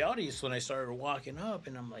 in all reality, so when I started walking up,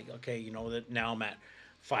 and I'm like, okay, that now I'm at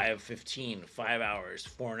 5:15, 5 hours,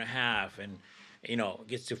 4.5, and it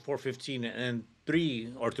gets to 4:15 and then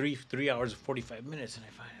 3 hours and 45 minutes, and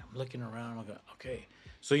I'm looking around. I'm like, okay,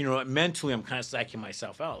 so mentally I'm kind of psyching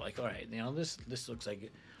myself out. Like, all right, this looks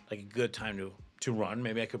like a good time to run.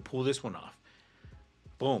 Maybe I could pull this one off.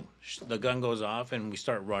 Boom, the gun goes off, and we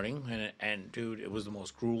start running, and dude, it was the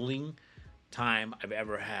most grueling time I've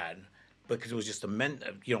ever had, because it was just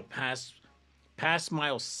past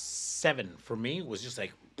mile 7 for me was just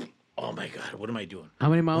like, oh my God, what am I doing? How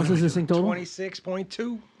many miles is this thing total?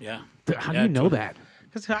 26.2. Yeah. How do you know that?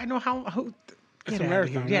 Because I know how It's a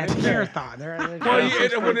marathon. Yeah, it's a marathon.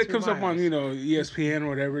 When it comes up on ESPN or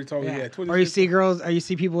whatever, it's always 26. Or you see girls, or you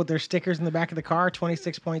see people with their stickers in the back of the car,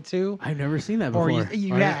 26.2. I've never seen that before. Or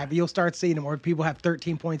you'll start seeing them. Or people have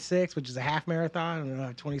 13.6, which is a half marathon,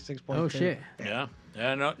 and 26.2. Oh shit. Yeah.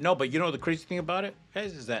 No, but the crazy thing about it,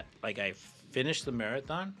 guys, is that like I finished the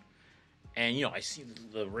marathon, And I see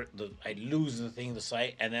I lose the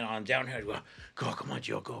sight, and then on down here I go, come on,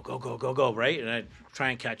 Joe, go, right? And I try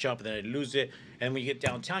and catch up, and then I lose it. And when you get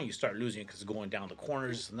downtown, you start losing it because it's going down the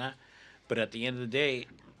corners and that. But at the end of the day,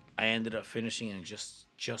 I ended up finishing in just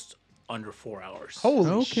under 4 hours.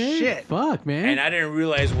 Holy shit! Fuck, man. And I didn't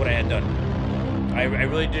realize what I had done. I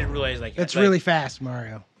really didn't realize It's really fast,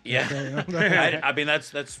 Mario. Yeah. I mean that's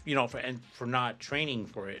for not training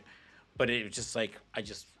for it, but it was just like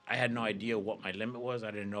I had no idea what my limit was.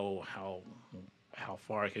 I didn't know how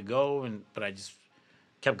far I could go, but I just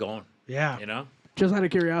kept going. Yeah. Just out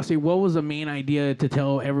of curiosity, what was the main idea to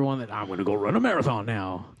tell everyone that I'm going to go run a marathon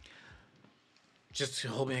now? Just to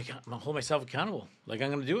hold myself accountable. Like I'm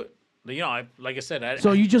going to do it. Like I said.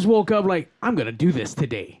 So you just woke up like, I'm going to do this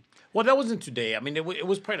today. Well, that wasn't today. I mean, it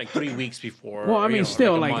was probably like 3 weeks before. Well, I mean,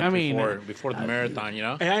 still, like, a month before the marathon,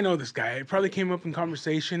 Hey, I know this guy. It probably came up in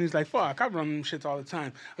conversation. He's like, "Fuck, I run them shits all the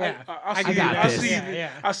time. Yeah,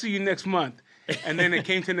 I'll see you next month." And then it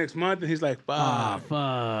came to next month, and he's like, "Fuck."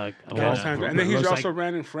 Fuck. And then he's also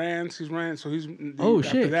ran in France. He's ran, so he's. Oh, after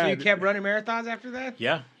shit. that- So you kept running marathons after that?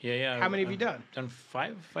 Yeah. How many have you done? Done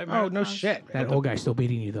five Oh, no marathons. shit. That old guy's still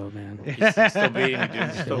beating you, though, man. He's still beating me, dude.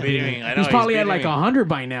 He's still beating me. I know He's probably at beating like me. 100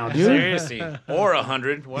 by now, dude. Seriously. Or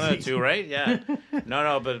 100. One of the two, right? Yeah.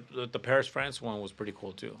 No, but the Paris, France one was pretty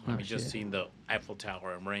cool, too. I mean, just seeing the Eiffel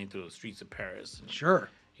Tower and running through the streets of Paris. And, Sure.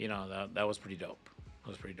 that was pretty dope. That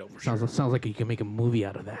was pretty dope for sure. Sounds like you can make a movie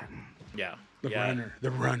out of that. Yeah. The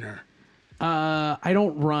runner. I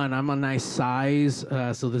don't run. I'm a nice size,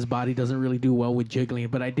 so this body doesn't really do well with jiggling.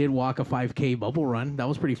 But I did walk a 5K bubble run. That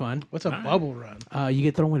was pretty fun. What's a bubble run? You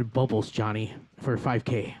get thrown with bubbles, Johnny, for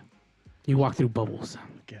 5K. You walk through bubbles.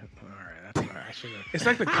 Okay. All right. That's all right. I should have. It's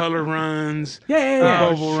like the color runs. Yeah.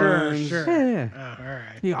 Bubble runs. Sure. Yeah. Oh, all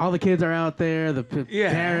right. Yeah, all the kids are out there, the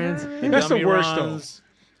parents. That's the Gummy worst runs. though.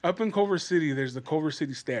 Up in Culver City, there's the Culver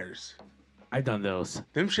City stairs. I've done those.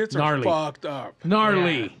 Them shits are Gnarly. fucked up.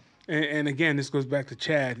 Gnarly. And again, this goes back to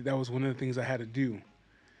Chad. That was one of the things I had to do.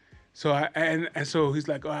 So so he's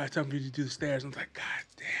like, "Oh, it's time for you to do the stairs." I'm like, "God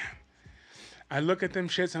damn!" I look at them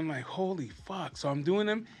shits. I'm like, "Holy fuck!" So I'm doing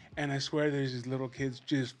them, and I swear there's these little kids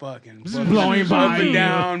just fucking blowing by up and you.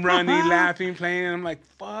 down, running, laughing, playing. And I'm like,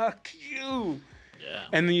 "Fuck you!" Yeah.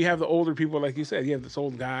 And then you have the older people, like you said. You have this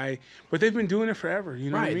old guy, but they've been doing it forever.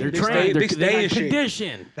 You know what I Right, mean? they're trained. They stay in got shape.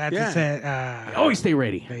 condition. That's Yeah. it. Said. Always stay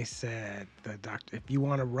ready. They said the doctor, if you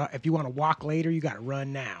want to run, if you want to walk later, you got to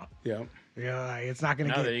run now. Yeah. Like, it's not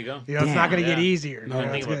gonna No, get. there you go. It's not gonna get Yeah. easier. No, You know, I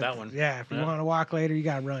didn't it's think about gonna- that one. Yeah, if you Yeah. want to walk later, you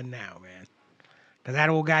got to run now, man. Because that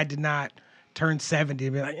old guy did not turn 70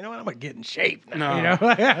 and be like, you know what, I'm gonna get in shape now. No. You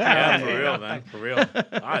know? Yeah, for real, man. For real.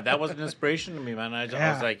 That was an inspiration to me, man. I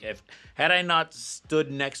was like, had I not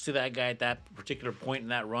stood next to that guy at that particular point in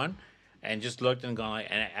that run, and just looked and gone,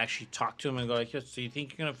 and actually talked to him and go like, "So you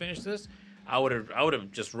think you're gonna finish this?" I would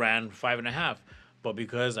have just ran 5.5, but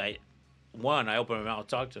because I opened my mouth,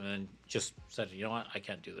 talked to him, and then just said, "You know what? I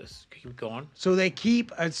can't do this. Keep going." So they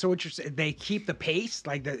keep. So what you're saying? They keep the pace.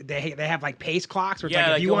 Like they have like pace clocks. Where it's Yeah, like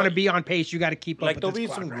if like you the want to one- be on pace, you got to keep up. Like with there'll this be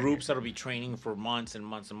clock some right groups that'll be training for months and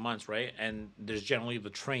months and months, right? And there's generally the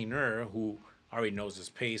trainer who already knows his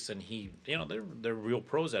pace, and they're real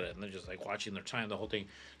pros at it, and they're just like watching their time, the whole thing.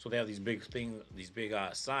 So they have these big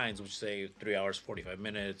signs which say 3 hours 45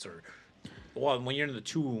 minutes, or when you're in the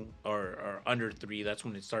 2 or under 3, that's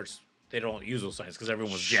when it starts. They don't use those signs because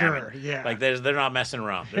everyone's jamming. Sure, yeah. Like they're not messing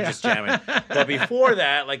around. They're just jamming. But before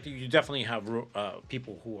that, like you definitely have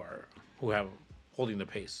people who have holding the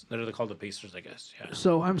pace. They're called the pacers, I guess. Yeah.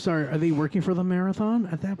 So I'm sorry, are they working for the marathon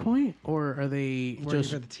at that point, or are they Working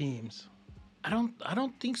just for the teams. I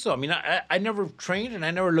don't think so. I mean, I never trained and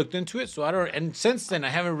I never looked into it, so I don't. And since then, I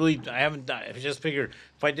haven't. I just figured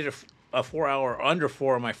if I did a 4 hour under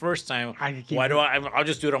 4 my first time, I could keep why it. do I'll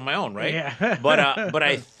just do it on my own, right? Yeah. But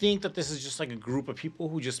I think that this is just like a group of people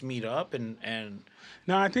who just meet up and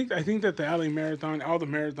No, I think that the LA Marathon, all the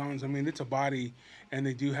marathons, I mean, it's a body, and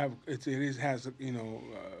they do have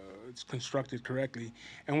it's constructed correctly.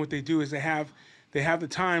 And what they do is they have the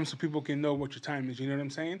time so people can know what your time is. You know what I'm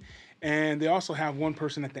saying? And they also have one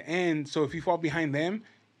person at the end, so if you fall behind them,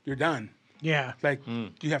 you're done. Yeah. Like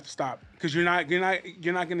you have to stop because you're not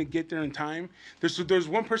gonna get there in time. There's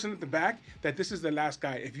one person at the back that this is the last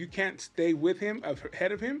guy. If you can't stay with him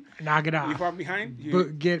ahead of him, Knock it you off. fall behind. You,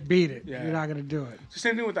 Beat it. Yeah. You're not gonna do it. It's the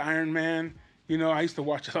same thing with the Iron Man. You know, I used to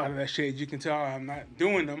watch a lot of that shit. You can tell I'm not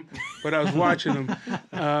doing them, but I was watching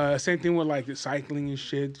them. Same thing with like the cycling and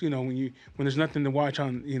shit. You know, when there's nothing to watch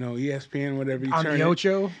on, ESPN, whatever, you On turn the it,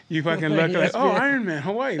 Ocho. you fucking look like, oh, ESPN. Iron Man,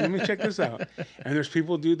 Hawaii. Let me check this out. And there's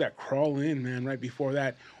people, dude, that crawl in, man, right before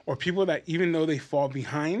that, or people that even though they fall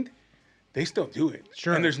behind, they still do it.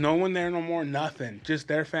 Sure. And there's no one there no more, nothing. Just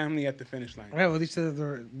their family at the finish line. Well, at least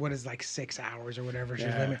what is like 6 hours or whatever.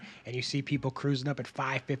 Yeah. Limit, and you see people cruising up at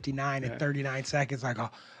 5:59 and 39 seconds, like, oh,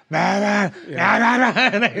 and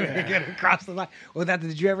they get across the line. Well,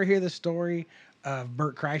 did you ever hear the story of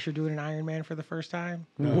Bert Kreischer doing an Ironman for the first time?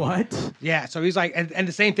 What? Yeah, so he's like, and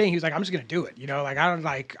the same thing. He was like, I'm just gonna do it.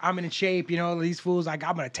 I'm in shape. These fools, like,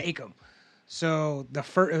 I'm gonna take them. So the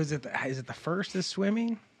first, is it the first is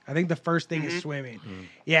swimming? I think the first thing is swimming.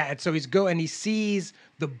 Yeah, and so he sees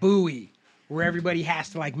the buoy where everybody has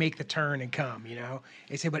to like make the turn and come.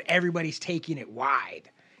 He said, but everybody's taking it wide.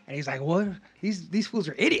 And he's like, "What? These fools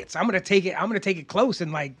are idiots. I'm gonna take it close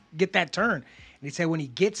and like get that turn." And he said when he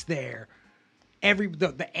gets there,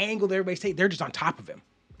 the angle that everybody's taking, they're just on top of him,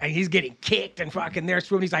 and he's getting kicked and fucking they're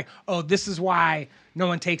swimming. He's like, "Oh, this is why no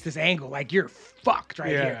one takes this angle. Like you're fucked right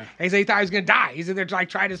here." And he thought he was gonna die. He's in there like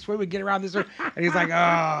trying to swim and get around this, and he's like,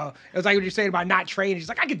 "Oh," it was like what you're saying about not training. He's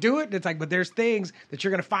like, "I could do it." And it's like, but there's things that you're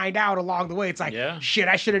gonna find out along the way. It's like, shit,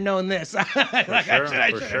 I should have known this. I should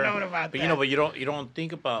have known about that. But you don't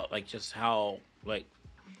think about like just how like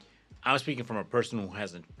I'm speaking from a person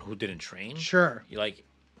who didn't train. Sure. Like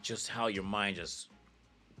just how your mind just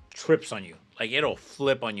trips on you. Like it'll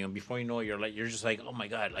flip on you, and before you know it, you're just like, oh my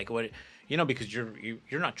god, like what, because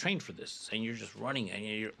you're not trained for this, and you're just running,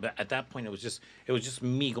 and but at that point it was just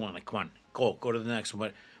me going like, come on, go to the next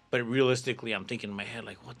one. But realistically, I'm thinking in my head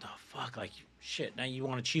like, what the fuck, like shit. Now you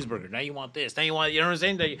want a cheeseburger. Now you want this. Now you want, you know what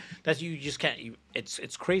I'm saying? That's you just can't.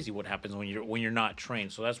 It's crazy what happens when you're not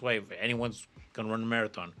trained. So that's why if anyone's gonna run a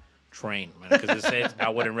marathon, train, man, because I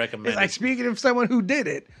wouldn't recommend it's like, it. speaking of someone who did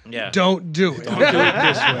it, Yeah. don't do it. Don't do it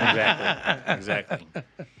this way. Exactly.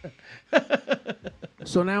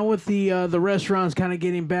 So now with the restaurants kind of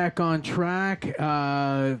getting back on track,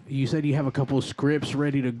 you said you have a couple of scripts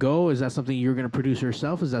ready to go. Is that something you're going to produce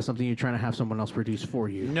yourself? Is that something you're trying to have someone else produce for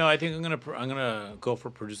you? No, I think I'm gonna go for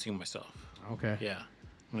producing myself. Okay. Yeah, I'm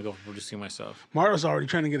gonna go for producing myself. Mario's already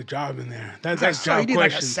trying to get a job in there. That's So job you need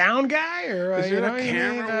like a questions. sound guy, or Is there a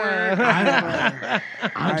camera work?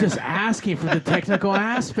 I'm just asking for the technical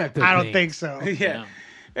aspect of I don't things. think so. Yeah.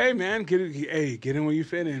 Hey man, get in where you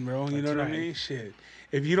fit in, bro. You know what I mean? Shit.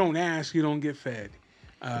 If you don't ask, you don't get fed.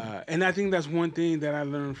 And I think that's one thing that I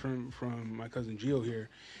learned from my cousin Gio here,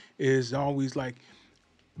 is always like,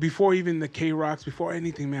 before even the K-Rocks, before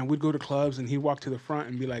anything, man, we'd go to clubs and he'd walk to the front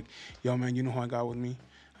and be like, yo, man, you know who I got with me?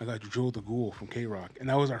 I got Joel the Ghoul from K-Rock. And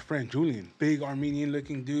that was our friend, Julian. Big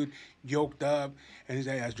Armenian-looking dude, yoked up. And he's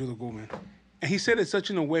like, yeah, it's Joel the Ghoul, man. And he said it such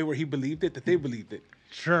in a way where he believed it that they believed it.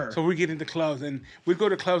 Sure. So we get into clubs, and we'd go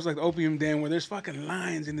to clubs like Opium Den where there's fucking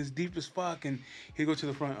lines and it's deep as fuck. And he'd go to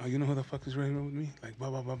the front, oh, you know who the fuck is riding with me? Like, blah,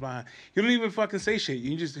 blah, blah, blah. You don't even fucking say shit.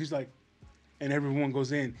 He's like, and everyone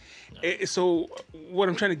goes in. So what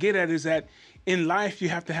I'm trying to get at is that in life, you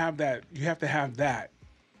have to have that. You have to have that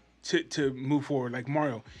to move forward. Like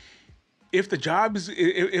Mario, if the job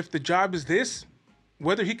is this,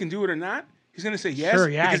 whether he can do it or not, he's gonna say yes, Sure,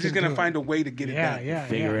 yeah, because he's gonna find a way to get it done.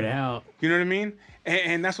 Figure it out. You know what I mean?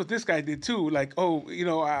 And that's what this guy did too. Like, oh,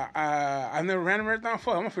 I've never ran a marathon.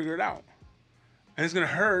 Fuck, I'm gonna figure it out, and it's gonna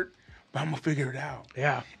hurt, but I'm gonna figure it out.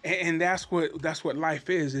 Yeah. And that's what life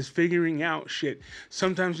is figuring out shit.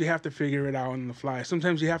 Sometimes you have to figure it out on the fly.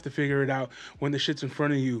 Sometimes you have to figure it out when the shit's in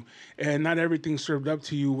front of you, and not everything's served up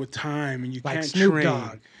to you with time, and you Like can't Snoop train.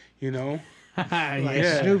 Dogg. You know? Like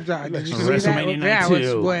Yeah. Snoop Dogg. Did you see WrestleMania that? night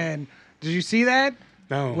Yeah, too. did you see that?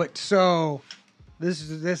 No. What? So this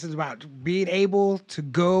is about being able to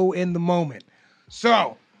go in the moment.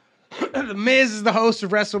 So the Miz is the host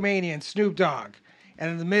of WrestleMania and Snoop Dogg,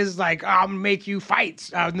 and the Miz is like, oh, I'm gonna make you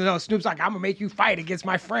fight. No, Snoop's like, I'm gonna make you fight against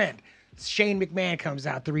my friend. Shane McMahon comes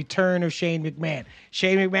out. The return of Shane McMahon.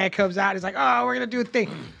 Shane McMahon comes out. He's like, oh, we're gonna do a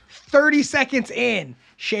thing. 30 seconds in,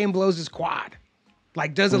 Shane blows his quad.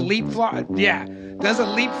 Like, does a leapfrog. Yeah. Does a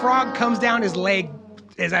leapfrog, comes down his leg.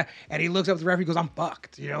 And he looks up at the referee, goes, I'm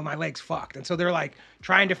fucked. My leg's fucked. And so they're like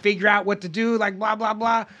trying to figure out what to do, like blah, blah,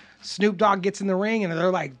 blah. Snoop Dogg gets in the ring and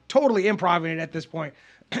they're like totally improvising it at this point.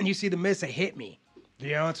 And you see the Miz say, hit me.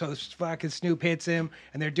 And so fucking Snoop hits him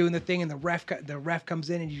and they're doing the thing and the ref comes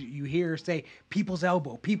in and you hear her say, people's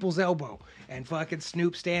elbow. And fucking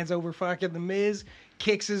Snoop stands over fucking the Miz,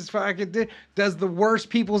 kicks his fucking, does the worst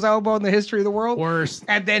people's elbow in the history of the world. Worst.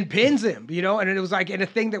 And then pins him, and it was like in a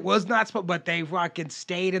thing that was not supposed, but they fucking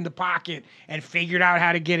stayed in the pocket and figured out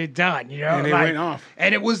how to get it done, And they went off.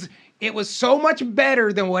 And it was so much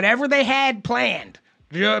better than whatever they had planned,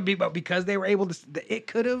 but because they were able to, it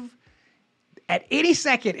could have, at any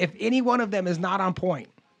second, if any one of them is not on point,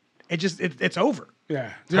 it's over.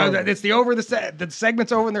 Yeah. It's the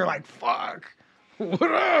segment's over and they're like, fuck.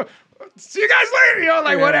 See you guys later,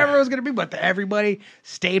 like whatever it was gonna be. But everybody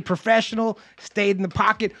stayed professional, stayed in the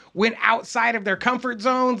pocket, went outside of their comfort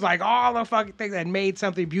zones, like all the fucking things that made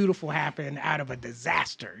something beautiful happen out of a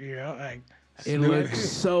disaster, like. It looks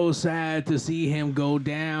so sad to see him go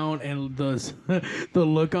down, and the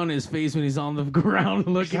look on his face when he's on the ground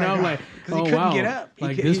looking up, like, oh wow, get up.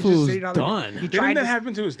 like this fool's done. Didn't that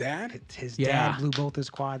happen to his dad? His dad blew both his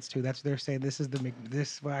quads too. That's what they're saying. This is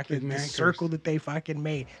this fucking circle that they fucking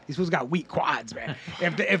made. These fools got weak quads, man.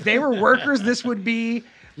 if they were workers, this would be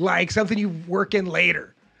like something you work in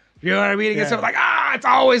later. You know what I mean? It's like, it's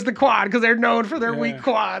always the quad because they're known for their weak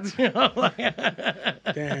quads.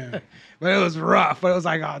 Damn. But it was rough. But it was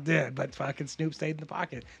like, oh, dude. But fucking Snoop stayed in the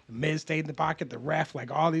pocket. The Miz stayed in the pocket. The ref,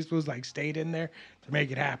 like all these fools, like stayed in there to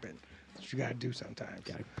make it happen. That's what you got to do sometimes.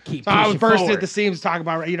 Gotta keep so I was first forward. at the seams talking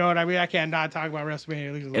about, you know what I mean? I can't not talk about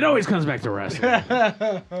WrestleMania. It always comes back to wrestling.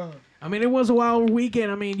 I mean, it was a wild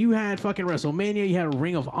weekend. I mean, you had fucking WrestleMania. You had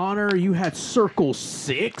Ring of Honor. You had Circle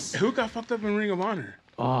 6. Who got fucked up in Ring of Honor?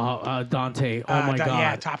 Dante. Oh my god.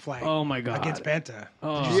 Yeah, Top Flight. Oh my god. Against Penta.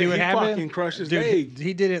 Oh. Did you see what happened? Fucking crushed his Dude, leg.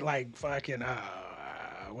 he did it like fucking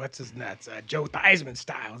what's his nuts? Joe Theismann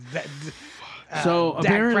style. So Dak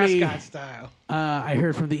apparently, Prescott style. I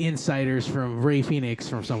heard from the insiders from Ray Phoenix,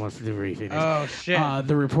 from someone from Ray Phoenix. Oh shit.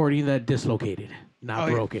 The reporting that dislocated, not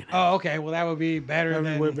broken. Oh, okay. Well, that would be better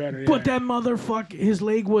than. Way better. But that motherfucker, his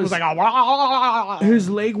leg It was was like his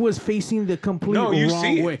leg was facing the complete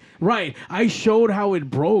wrong way. Right. I showed how it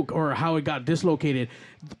broke or how it got dislocated.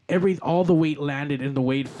 All the weight landed and the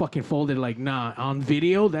weight fucking folded. Like, nah. On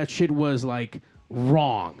video, that shit was like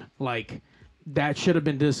wrong. Like that should have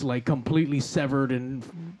been just like completely severed and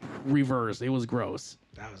reversed. It was gross.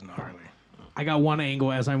 That was gnarly. I got one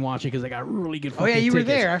angle as I'm watching because I got really good. Oh yeah, you tickets. were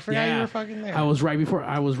there. I forgot you were fucking there. I was right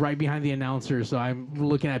behind the announcer, so I'm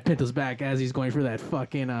looking at Penta's back as he's going for that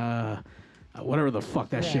fucking whatever the fuck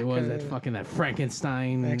that shit was. That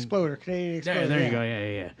Frankenstein Exploder, Canadian Exploder. There you go.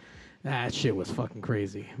 Yeah. That shit was fucking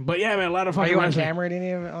crazy. But yeah, man, a lot of fucking. Are you on camera at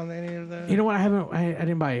any of the? You know what? I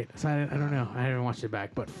didn't buy it, so I don't know. I haven't watched it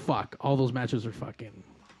back. But fuck, all those matches are fucking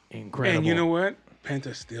incredible. And you know what?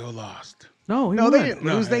 Penta still lost. No, they didn't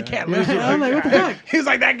lose. They can't lose. I'm like, what the fuck? He was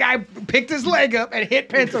like, that guy picked his leg up and hit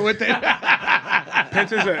Penta with it.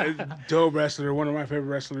 Penta's a dope wrestler, one of my favorite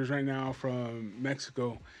wrestlers right now from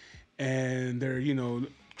Mexico. And they're,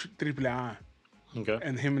 Triple A. Okay.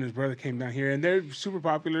 And him and his brother came down here. And they're super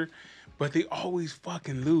popular, but they always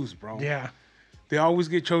fucking lose, bro. Yeah. They always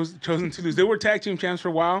get chosen to lose. They were tag team champs for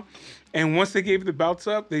a while. And once they gave the belts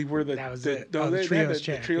up, they were the trios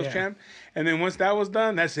champ. And then once that was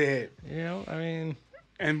done, that's it. I mean.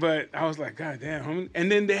 But I was like, God damn, homie.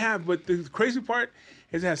 And then but the crazy part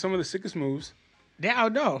is it has some of the sickest moves. Yeah,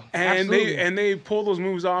 no. And absolutely. they pull those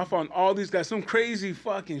moves off on all these guys. Some crazy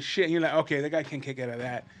fucking shit. And you're like, okay, that guy can't kick out of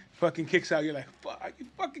that. Fucking kicks out. You're like, fuck, are you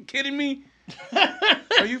fucking kidding me?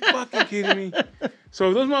 Are you fucking kidding me? So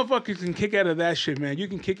if those motherfuckers can kick out of that shit, man, you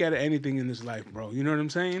can kick out of anything in this life, bro. You know what I'm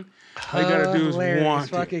saying? All you gotta do is want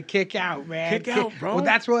it. Fucking kick out, man. Kick out, bro. Well,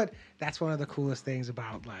 that's one of the coolest things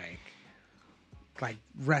about like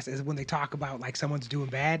rest is when they talk about like someone's doing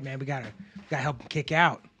bad, man. We gotta help them kick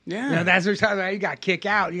out. Yeah. That's what you're talking about. You got to kick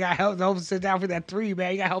out. You got to help them sit down for that 3,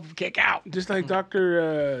 man. You got to help them kick out. Just like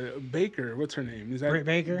Dr. Baker. What's her name? Is that Britt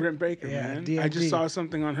Baker? Britt Baker, Yeah, man. DMD. I just saw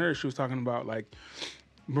something on her. She was talking about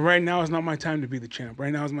but right now is not my time to be the champ.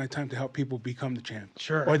 Right now is my time to help people become the champ.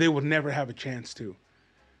 Sure. Or they will never have a chance to.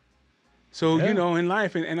 So, in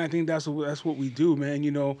life, and I think that's what we do, man.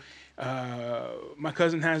 My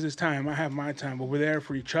cousin has his time. I have my time. But we're there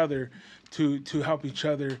for each other to help each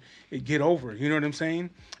other get over. You know what I'm saying?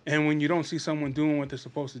 And when you don't see someone doing what they're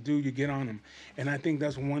supposed to do, you get on them. And I think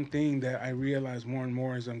that's one thing that I realize more and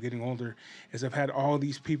more as I'm getting older is I've had all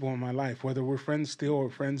these people in my life, whether we're friends still or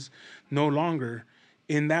friends no longer,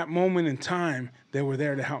 in that moment in time, they were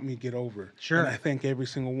there to help me get over. Sure. And I thank every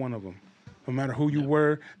single one of them. No matter who you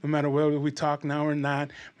were, no matter whether we talk now or not,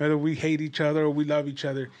 whether we hate each other or we love each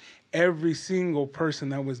other, every single person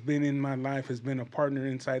that was been in my life has been a partner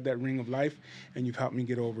inside that ring of life, and you've helped me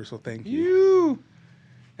get over, so thank you.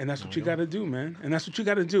 And that's what you got to do, man. And that's what you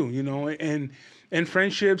got to do, and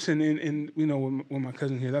friendships and with my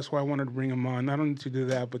cousin here. That's why I wanted to bring him on, not only to do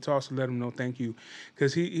that, but to also let him know thank you,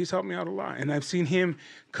 because he's helped me out a lot. And I've seen him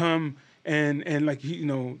come and like,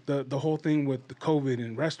 the whole thing with the COVID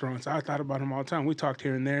and restaurants, I thought about him all the time. We talked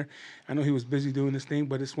here and there. I know he was busy doing this thing,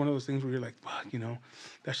 but it's one of those things where you're like, fuck,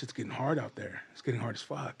 that shit's getting hard out there. It's getting hard as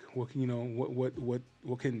fuck. What can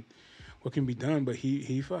be done? But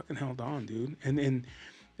he fucking held on, dude.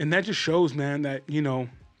 And that just shows, man, that,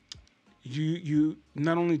 you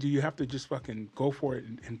not only do you have to just fucking go for it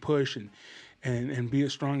and push and be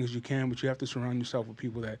as strong as you can, but you have to surround yourself with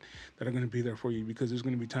people that are going to be there for you, because there's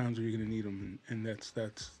going to be times where you're going to need them, and that's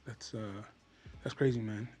crazy,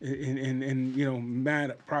 man. And you know,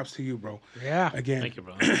 mad props to you, bro. Yeah. Again, Thank you,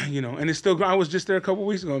 bro. You know, and it's still. I was just there a couple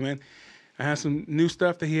weeks ago, man. I have some new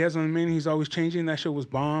stuff that he has on the menu. He's always changing. That show was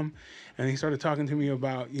bomb, and he started talking to me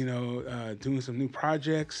about doing some new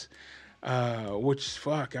projects. Which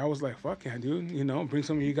fuck, I was like, fuck yeah, dude. You know, bring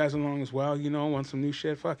some of you guys along as well. You know, want some new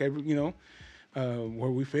shit. Fuck, where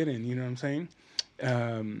we fit in. You know what I'm saying?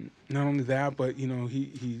 Not only that, but you know,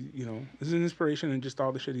 he this is an inspiration and just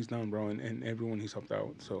all the shit he's done, bro, and everyone he's helped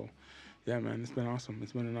out. So, yeah, man, it's been awesome.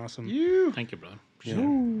 It's been an awesome. Thank you, brother. Yeah.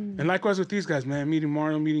 And likewise with these guys, man. Meeting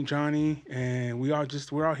Mario, meeting Johnny, and we're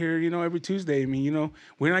out here, you know, every Tuesday. I mean, you know,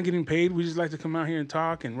 we're not getting paid. We just like to come out here and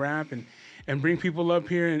talk and rap and bring people up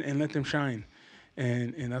here and let them shine.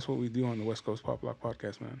 And that's what we do on the West Coast Pop Lock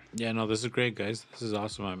Podcast, man. Yeah, no, this is great, guys. This is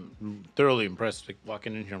awesome. I'm thoroughly impressed. Like,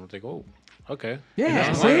 walking in here, I'm like, oh, okay.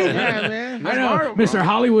 Yeah, see? Yeah, man. I know. Mr.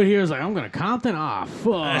 Hollywood here is like, I'm going to Compton. Ah,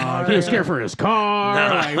 fuck. He was scared for his car.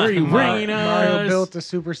 Like, where are you bringing Mario us? built a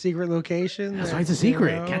super secret location. That's why it's a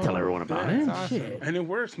secret. You know, Can't tell everyone about it. awesome. Shit. And it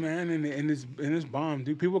works, man. And it's bomb,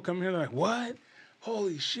 dude. People come here, they're like, what?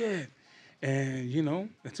 Holy shit. And, you know,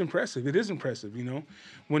 it's impressive. It is impressive, you know.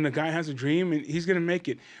 When the guy has a dream and he's going to make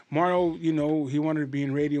it. Mario, you know, he wanted to be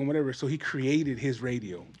in radio and whatever, so he created his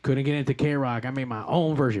radio. Couldn't get into K-Rock. I made my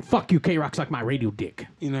own version. Fuck you, K-Rock. Suck my radio dick.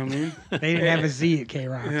 You know what I mean? They didn't have a Z at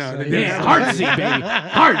K-Rock. Yeah, so they didn't. Yeah, hard Z, baby.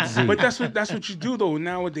 Hard Z. But that's what you do, though,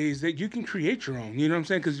 nowadays, that you can create your own. You know what I'm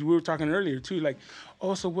saying? Because we were talking earlier, too, like,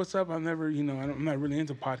 oh, so what's up? I'm not really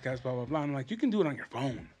into podcasts, blah, blah, blah. I'm like, you can do it on your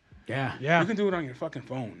phone. Yeah. You can do it on your fucking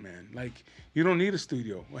phone, man. Like, you don't need a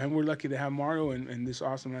studio. And we're lucky to have Mario and this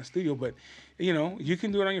awesome ass studio. But, you know, you can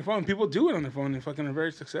do it on your phone. People do it on their phone and fucking are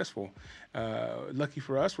very successful. Lucky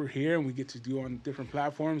for us, we're here and we get to do on different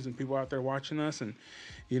platforms and people out there watching us. And,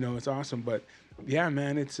 you know, it's awesome. But, yeah,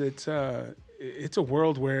 man, it's a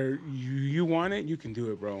world where you want it, you can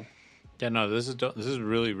do it, bro. Yeah, no, this is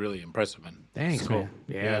really, really impressive, man. Thanks, Cool. man.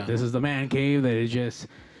 Yeah, this is the man cave that is just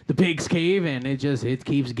the pig's cave, and it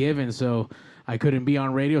keeps giving. So I couldn't be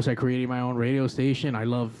on radio, so I created my own radio station.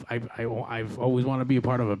 I've always wanted to be a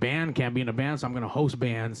part of a band. Can't be in a band, so I'm going to host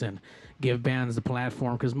bands and give bands the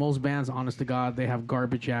platform, because most bands, honest to God, they have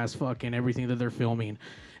garbage ass fucking everything that they're filming.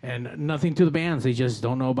 And nothing to the bands. They just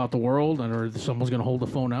don't know about the world, or someone's going to hold the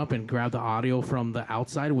phone up and grab the audio from the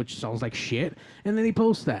outside, which sounds like shit, and then they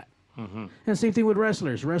post that. Mm-hmm. And same thing with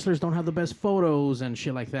wrestlers. Wrestlers don't have the best photos and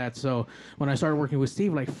shit like that. So when I started working with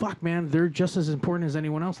Steve, like, fuck, man, they're just as important as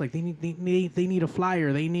anyone else. Like, they need a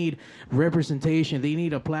flyer. They need representation. They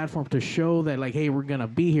need a platform to show that, like, hey, we're going to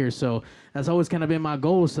be here. So that's always kind of been my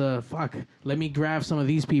goal, is to, let me grab some of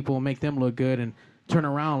these people and make them look good, and turn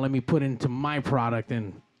around, let me put into my product,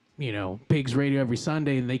 and, you know, Pigs Radio every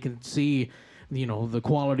Sunday, and they can see, you know, the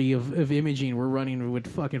quality of imaging. We're running with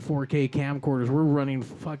fucking 4K camcorders. We're running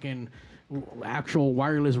fucking actual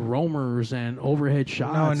wireless roamers and overhead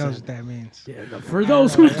shots. No one knows what that means. Yeah, for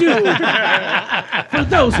those who do. For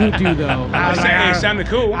those who do, though. It sounded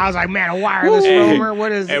cool. I was like, man, a wireless roamer.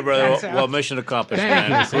 What is? Hey, brother, that well, mission accomplished, Thank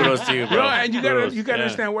man. you. Kudos to you, bro. Bro, and you Kudos. gotta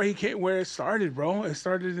understand where it started, bro. It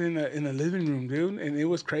started in a living room, dude, and it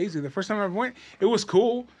was crazy. The first time I ever went, it was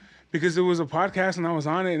cool because it was a podcast and I was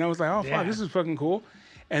on it, and I was like, oh fuck, this is fucking cool.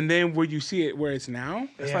 And then where you see it where it's now,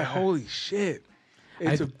 it's like, holy shit,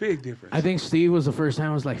 it's a big difference. I think Steve was the first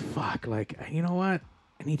time I was like, fuck, like, you know what?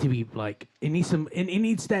 I need to be like, it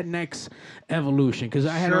needs that next evolution, because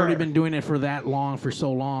I had already been doing it for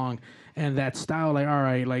so long, and that style, like, all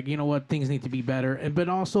right, like, you know what, things need to be better. But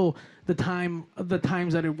also the times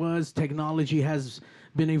that it was, technology has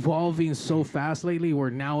been evolving so fast lately, where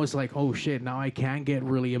now it's like, oh shit, now I can get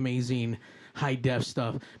really amazing high def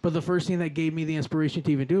stuff. But the first thing that gave me the inspiration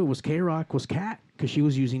to even do it was K-Rock, was Kat, because she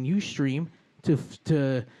was using Ustream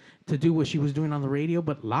to do what she was doing on the radio,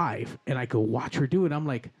 but live, and I could watch her do it. I'm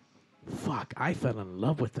like, fuck, I fell in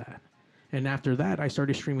love with that. And after that, I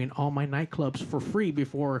started streaming all my nightclubs for free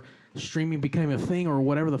before streaming became a thing, or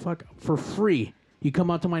whatever the fuck, for free. You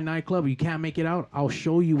come out to my nightclub, you can't make it out, I'll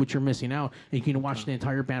show you what you're missing out, and you can watch the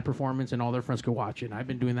entire band performance, and all their friends can watch it. And I've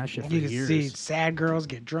been doing that shit for You can years. see sad girls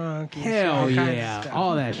get drunk. and Hell all kinds of yeah, stuff.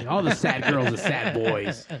 all that shit, all the sad girls and sad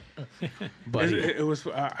boys. Buddy, It was.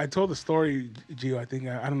 I told the story, Gio. I think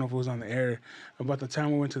I don't know if it was on the air, about the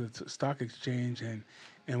time we went to the stock exchange and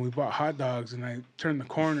we bought hot dogs, and I turned the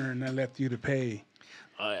corner and I left you to pay.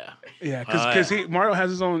 Oh yeah. Yeah, because Mario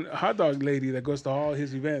has his own hot dog lady that goes to all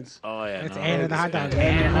his events. Oh yeah. It's no, Anna the hot dog.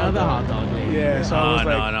 And the hot dog lady. Yeah, so I was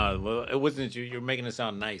like, no. Well, it wasn't you. You're making it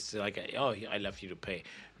sound nice. Like, oh, I left you to pay.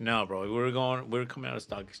 No, bro. We were coming out of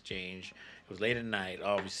stock exchange. It was late at night.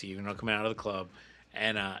 Obviously, coming out of the club,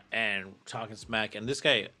 and talking smack. And this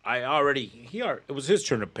guy, it was his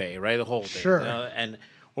turn to pay, right? The whole thing. Sure. And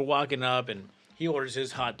we're walking up, and he orders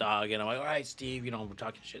his hot dog, and I'm like, all right, Steve. We're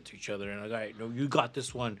talking shit to each other, and I'm like, all right, no, you got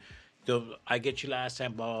this one. I get you last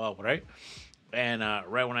time, blah blah blah, right? And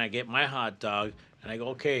right when I get my hot dog, and I go,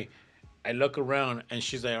 okay. I look around and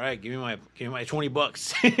she's like, all right, give me my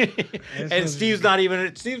 $20. And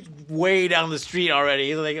Steve's way down the street already.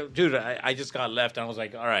 He's like, dude, I just got left. And I was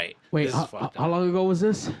like, all right. Wait, how long ago was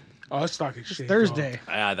this? oh, it's stock exchange. Thursday.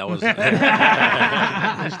 Yeah, that was.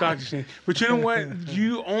 It's stock exchange. But you know what?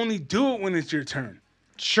 You only do it when it's your turn.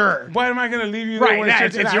 Sure. Why am I going to leave you there Right, when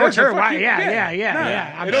it's it's your turn. Fuck Why? you.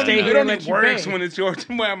 Yeah. I'm It only, staying it here and only let you works pay. when it's your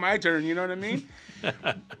turn, when my turn. You know what I mean?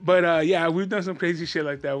 But yeah, we've done some crazy shit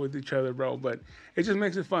like that with each other, bro. But it just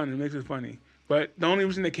makes it fun. It makes it funny. But the only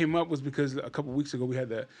reason they came up was because a couple weeks ago we had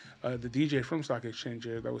the DJ from Stock Exchange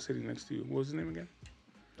that was sitting next to you. What was his name again?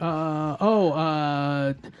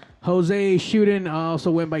 Jose Shootin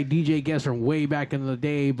also went by DJ Guest from way back in the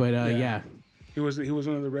day, but yeah. He was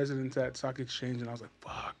one of the residents at Stock Exchange, and I was like,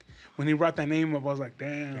 fuck. When he brought that name up, I was like,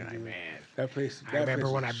 damn, dude, man. that place. I remember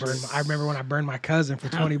when I burned my cousin for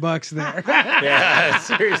 $20 there. Yeah,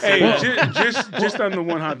 seriously. Hey, just on the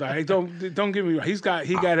one hot dog. Hey, don't get me wrong. He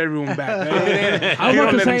got everyone back. I was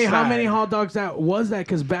about to say how many hot dogs was that?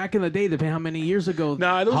 Because back in the day, depending how many years ago,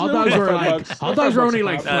 Nah, those hot were dogs like were $5 like bucks. hot dogs were only $5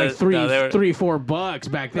 like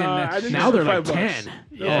 $3-4 back then. I think Now they're they're like $5. 10.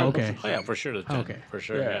 Yeah. Oh, okay. Oh yeah, for sure. Okay. For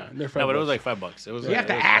sure. Yeah, Yeah. they're No, but it $5. was like $5. It was. You have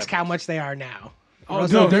to ask how much they are now. Oh,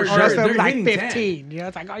 No, they're like hitting 15. You know,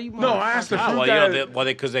 it's like, oh, you No, I asked the Ah, fruit well,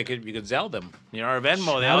 guy. because you could Zell them. Our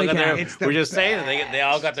Venmo, they Now all they got can. their. It's the We're just saying they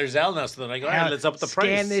all got their Zell now, so they're like, all right, let's up the price.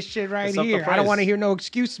 Scan this shit right Let's up the here. I don't price. want to hear no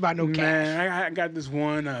excuse about no cash. Man, I got this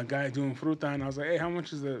one guy doing fruta, and I was like, hey, how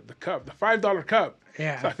much is the cup? The $5 cup.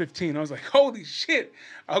 Yeah. It's like 15. I was like, holy shit.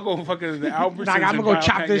 I'll go fucking to the Albertsons. Like, I'm and going buy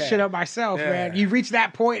to all chop this kinds- shit up myself, Yeah. man. You reach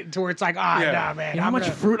that point to where it's like, nah, man. You know how much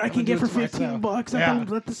fruit I can get for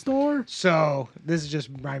 $15 at the store? So this is just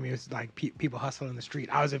remind me of like people hustling in the street.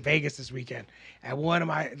 I was in Vegas this weekend, and one of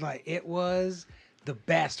my it was the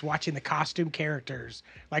best watching the costume characters.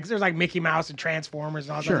 Like there's like Mickey Mouse and Transformers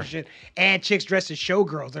and all that other shit, and chicks dressed as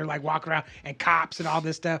showgirls. They're like walking around and cops and all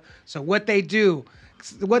this stuff. So what they do,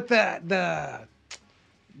 what the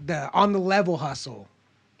on the level hustle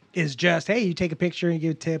is just, hey, you take a picture and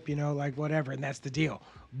give a tip, like whatever, and that's the deal.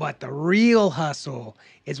 But the real hustle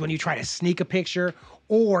is when you try to sneak a picture,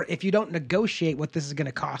 or if you don't negotiate what this is going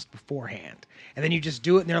to cost beforehand. And then you just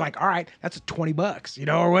do it, and they're like, all right, that's $20,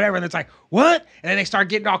 or whatever. And it's like, what? And then they start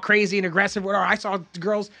getting all crazy and aggressive. Or I saw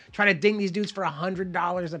girls try to ding these dudes for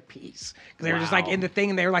 $100 a piece. Because they were just like in the thing,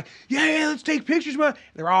 and they were like, yeah, let's take pictures. But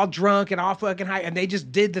they're all drunk and all fucking high. And they just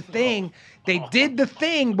did the thing. They did the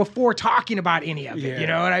thing before talking about any of it. Yeah. You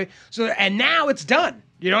know what I mean? So, and now it's done.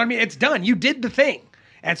 You know what I mean? It's done. You did the thing.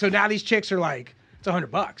 And so now these chicks are like, it's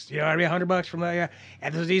 $100. You know what I mean? $100 from there.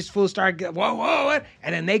 And these fools start, whoa, what?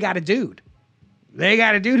 And then they got a dude. They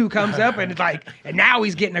got a dude who comes up and it's like, and now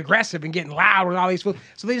he's getting aggressive and getting loud with all these fools.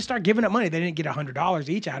 So they just start giving up money. They didn't get $100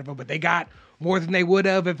 each out of them, but they got more than they would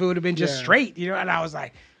have if it would have been just straight, And I was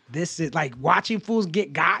like, this is like watching fools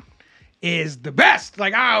get got is the best.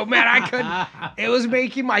 Like, oh man, I couldn't. It was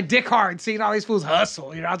making my dick hard seeing all these fools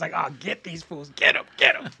hustle. I was like, oh, get these fools, get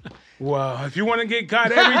them. Well, if you want to get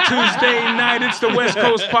caught every Tuesday night, it's the West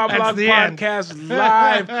Coast Pop That's Lock the end. Podcast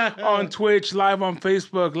live on Twitch, live on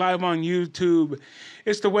Facebook, live on YouTube.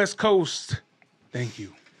 It's the West Coast. Thank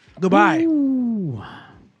you. Goodbye. Ooh.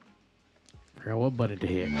 Forgot what button to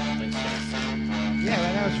hit. Yeah,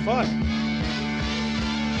 man, that was fun.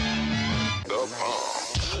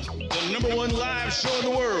 The #1 live show in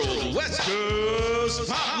the world, West Coast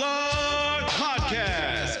Pop Lock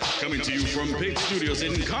Podcast. Coming to you from Pig Studios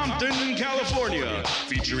in Compton, California.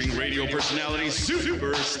 Featuring radio personality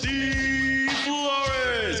Super Steve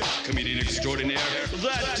Flores. Comedian extraordinaire,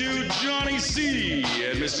 that dude Johnny C.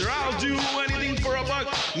 And Mr. I'll Do Anything for a Buck,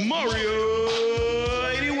 Mario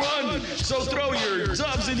 81. So throw your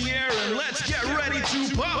dubs in the air and let's get ready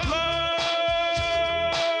to pop lock.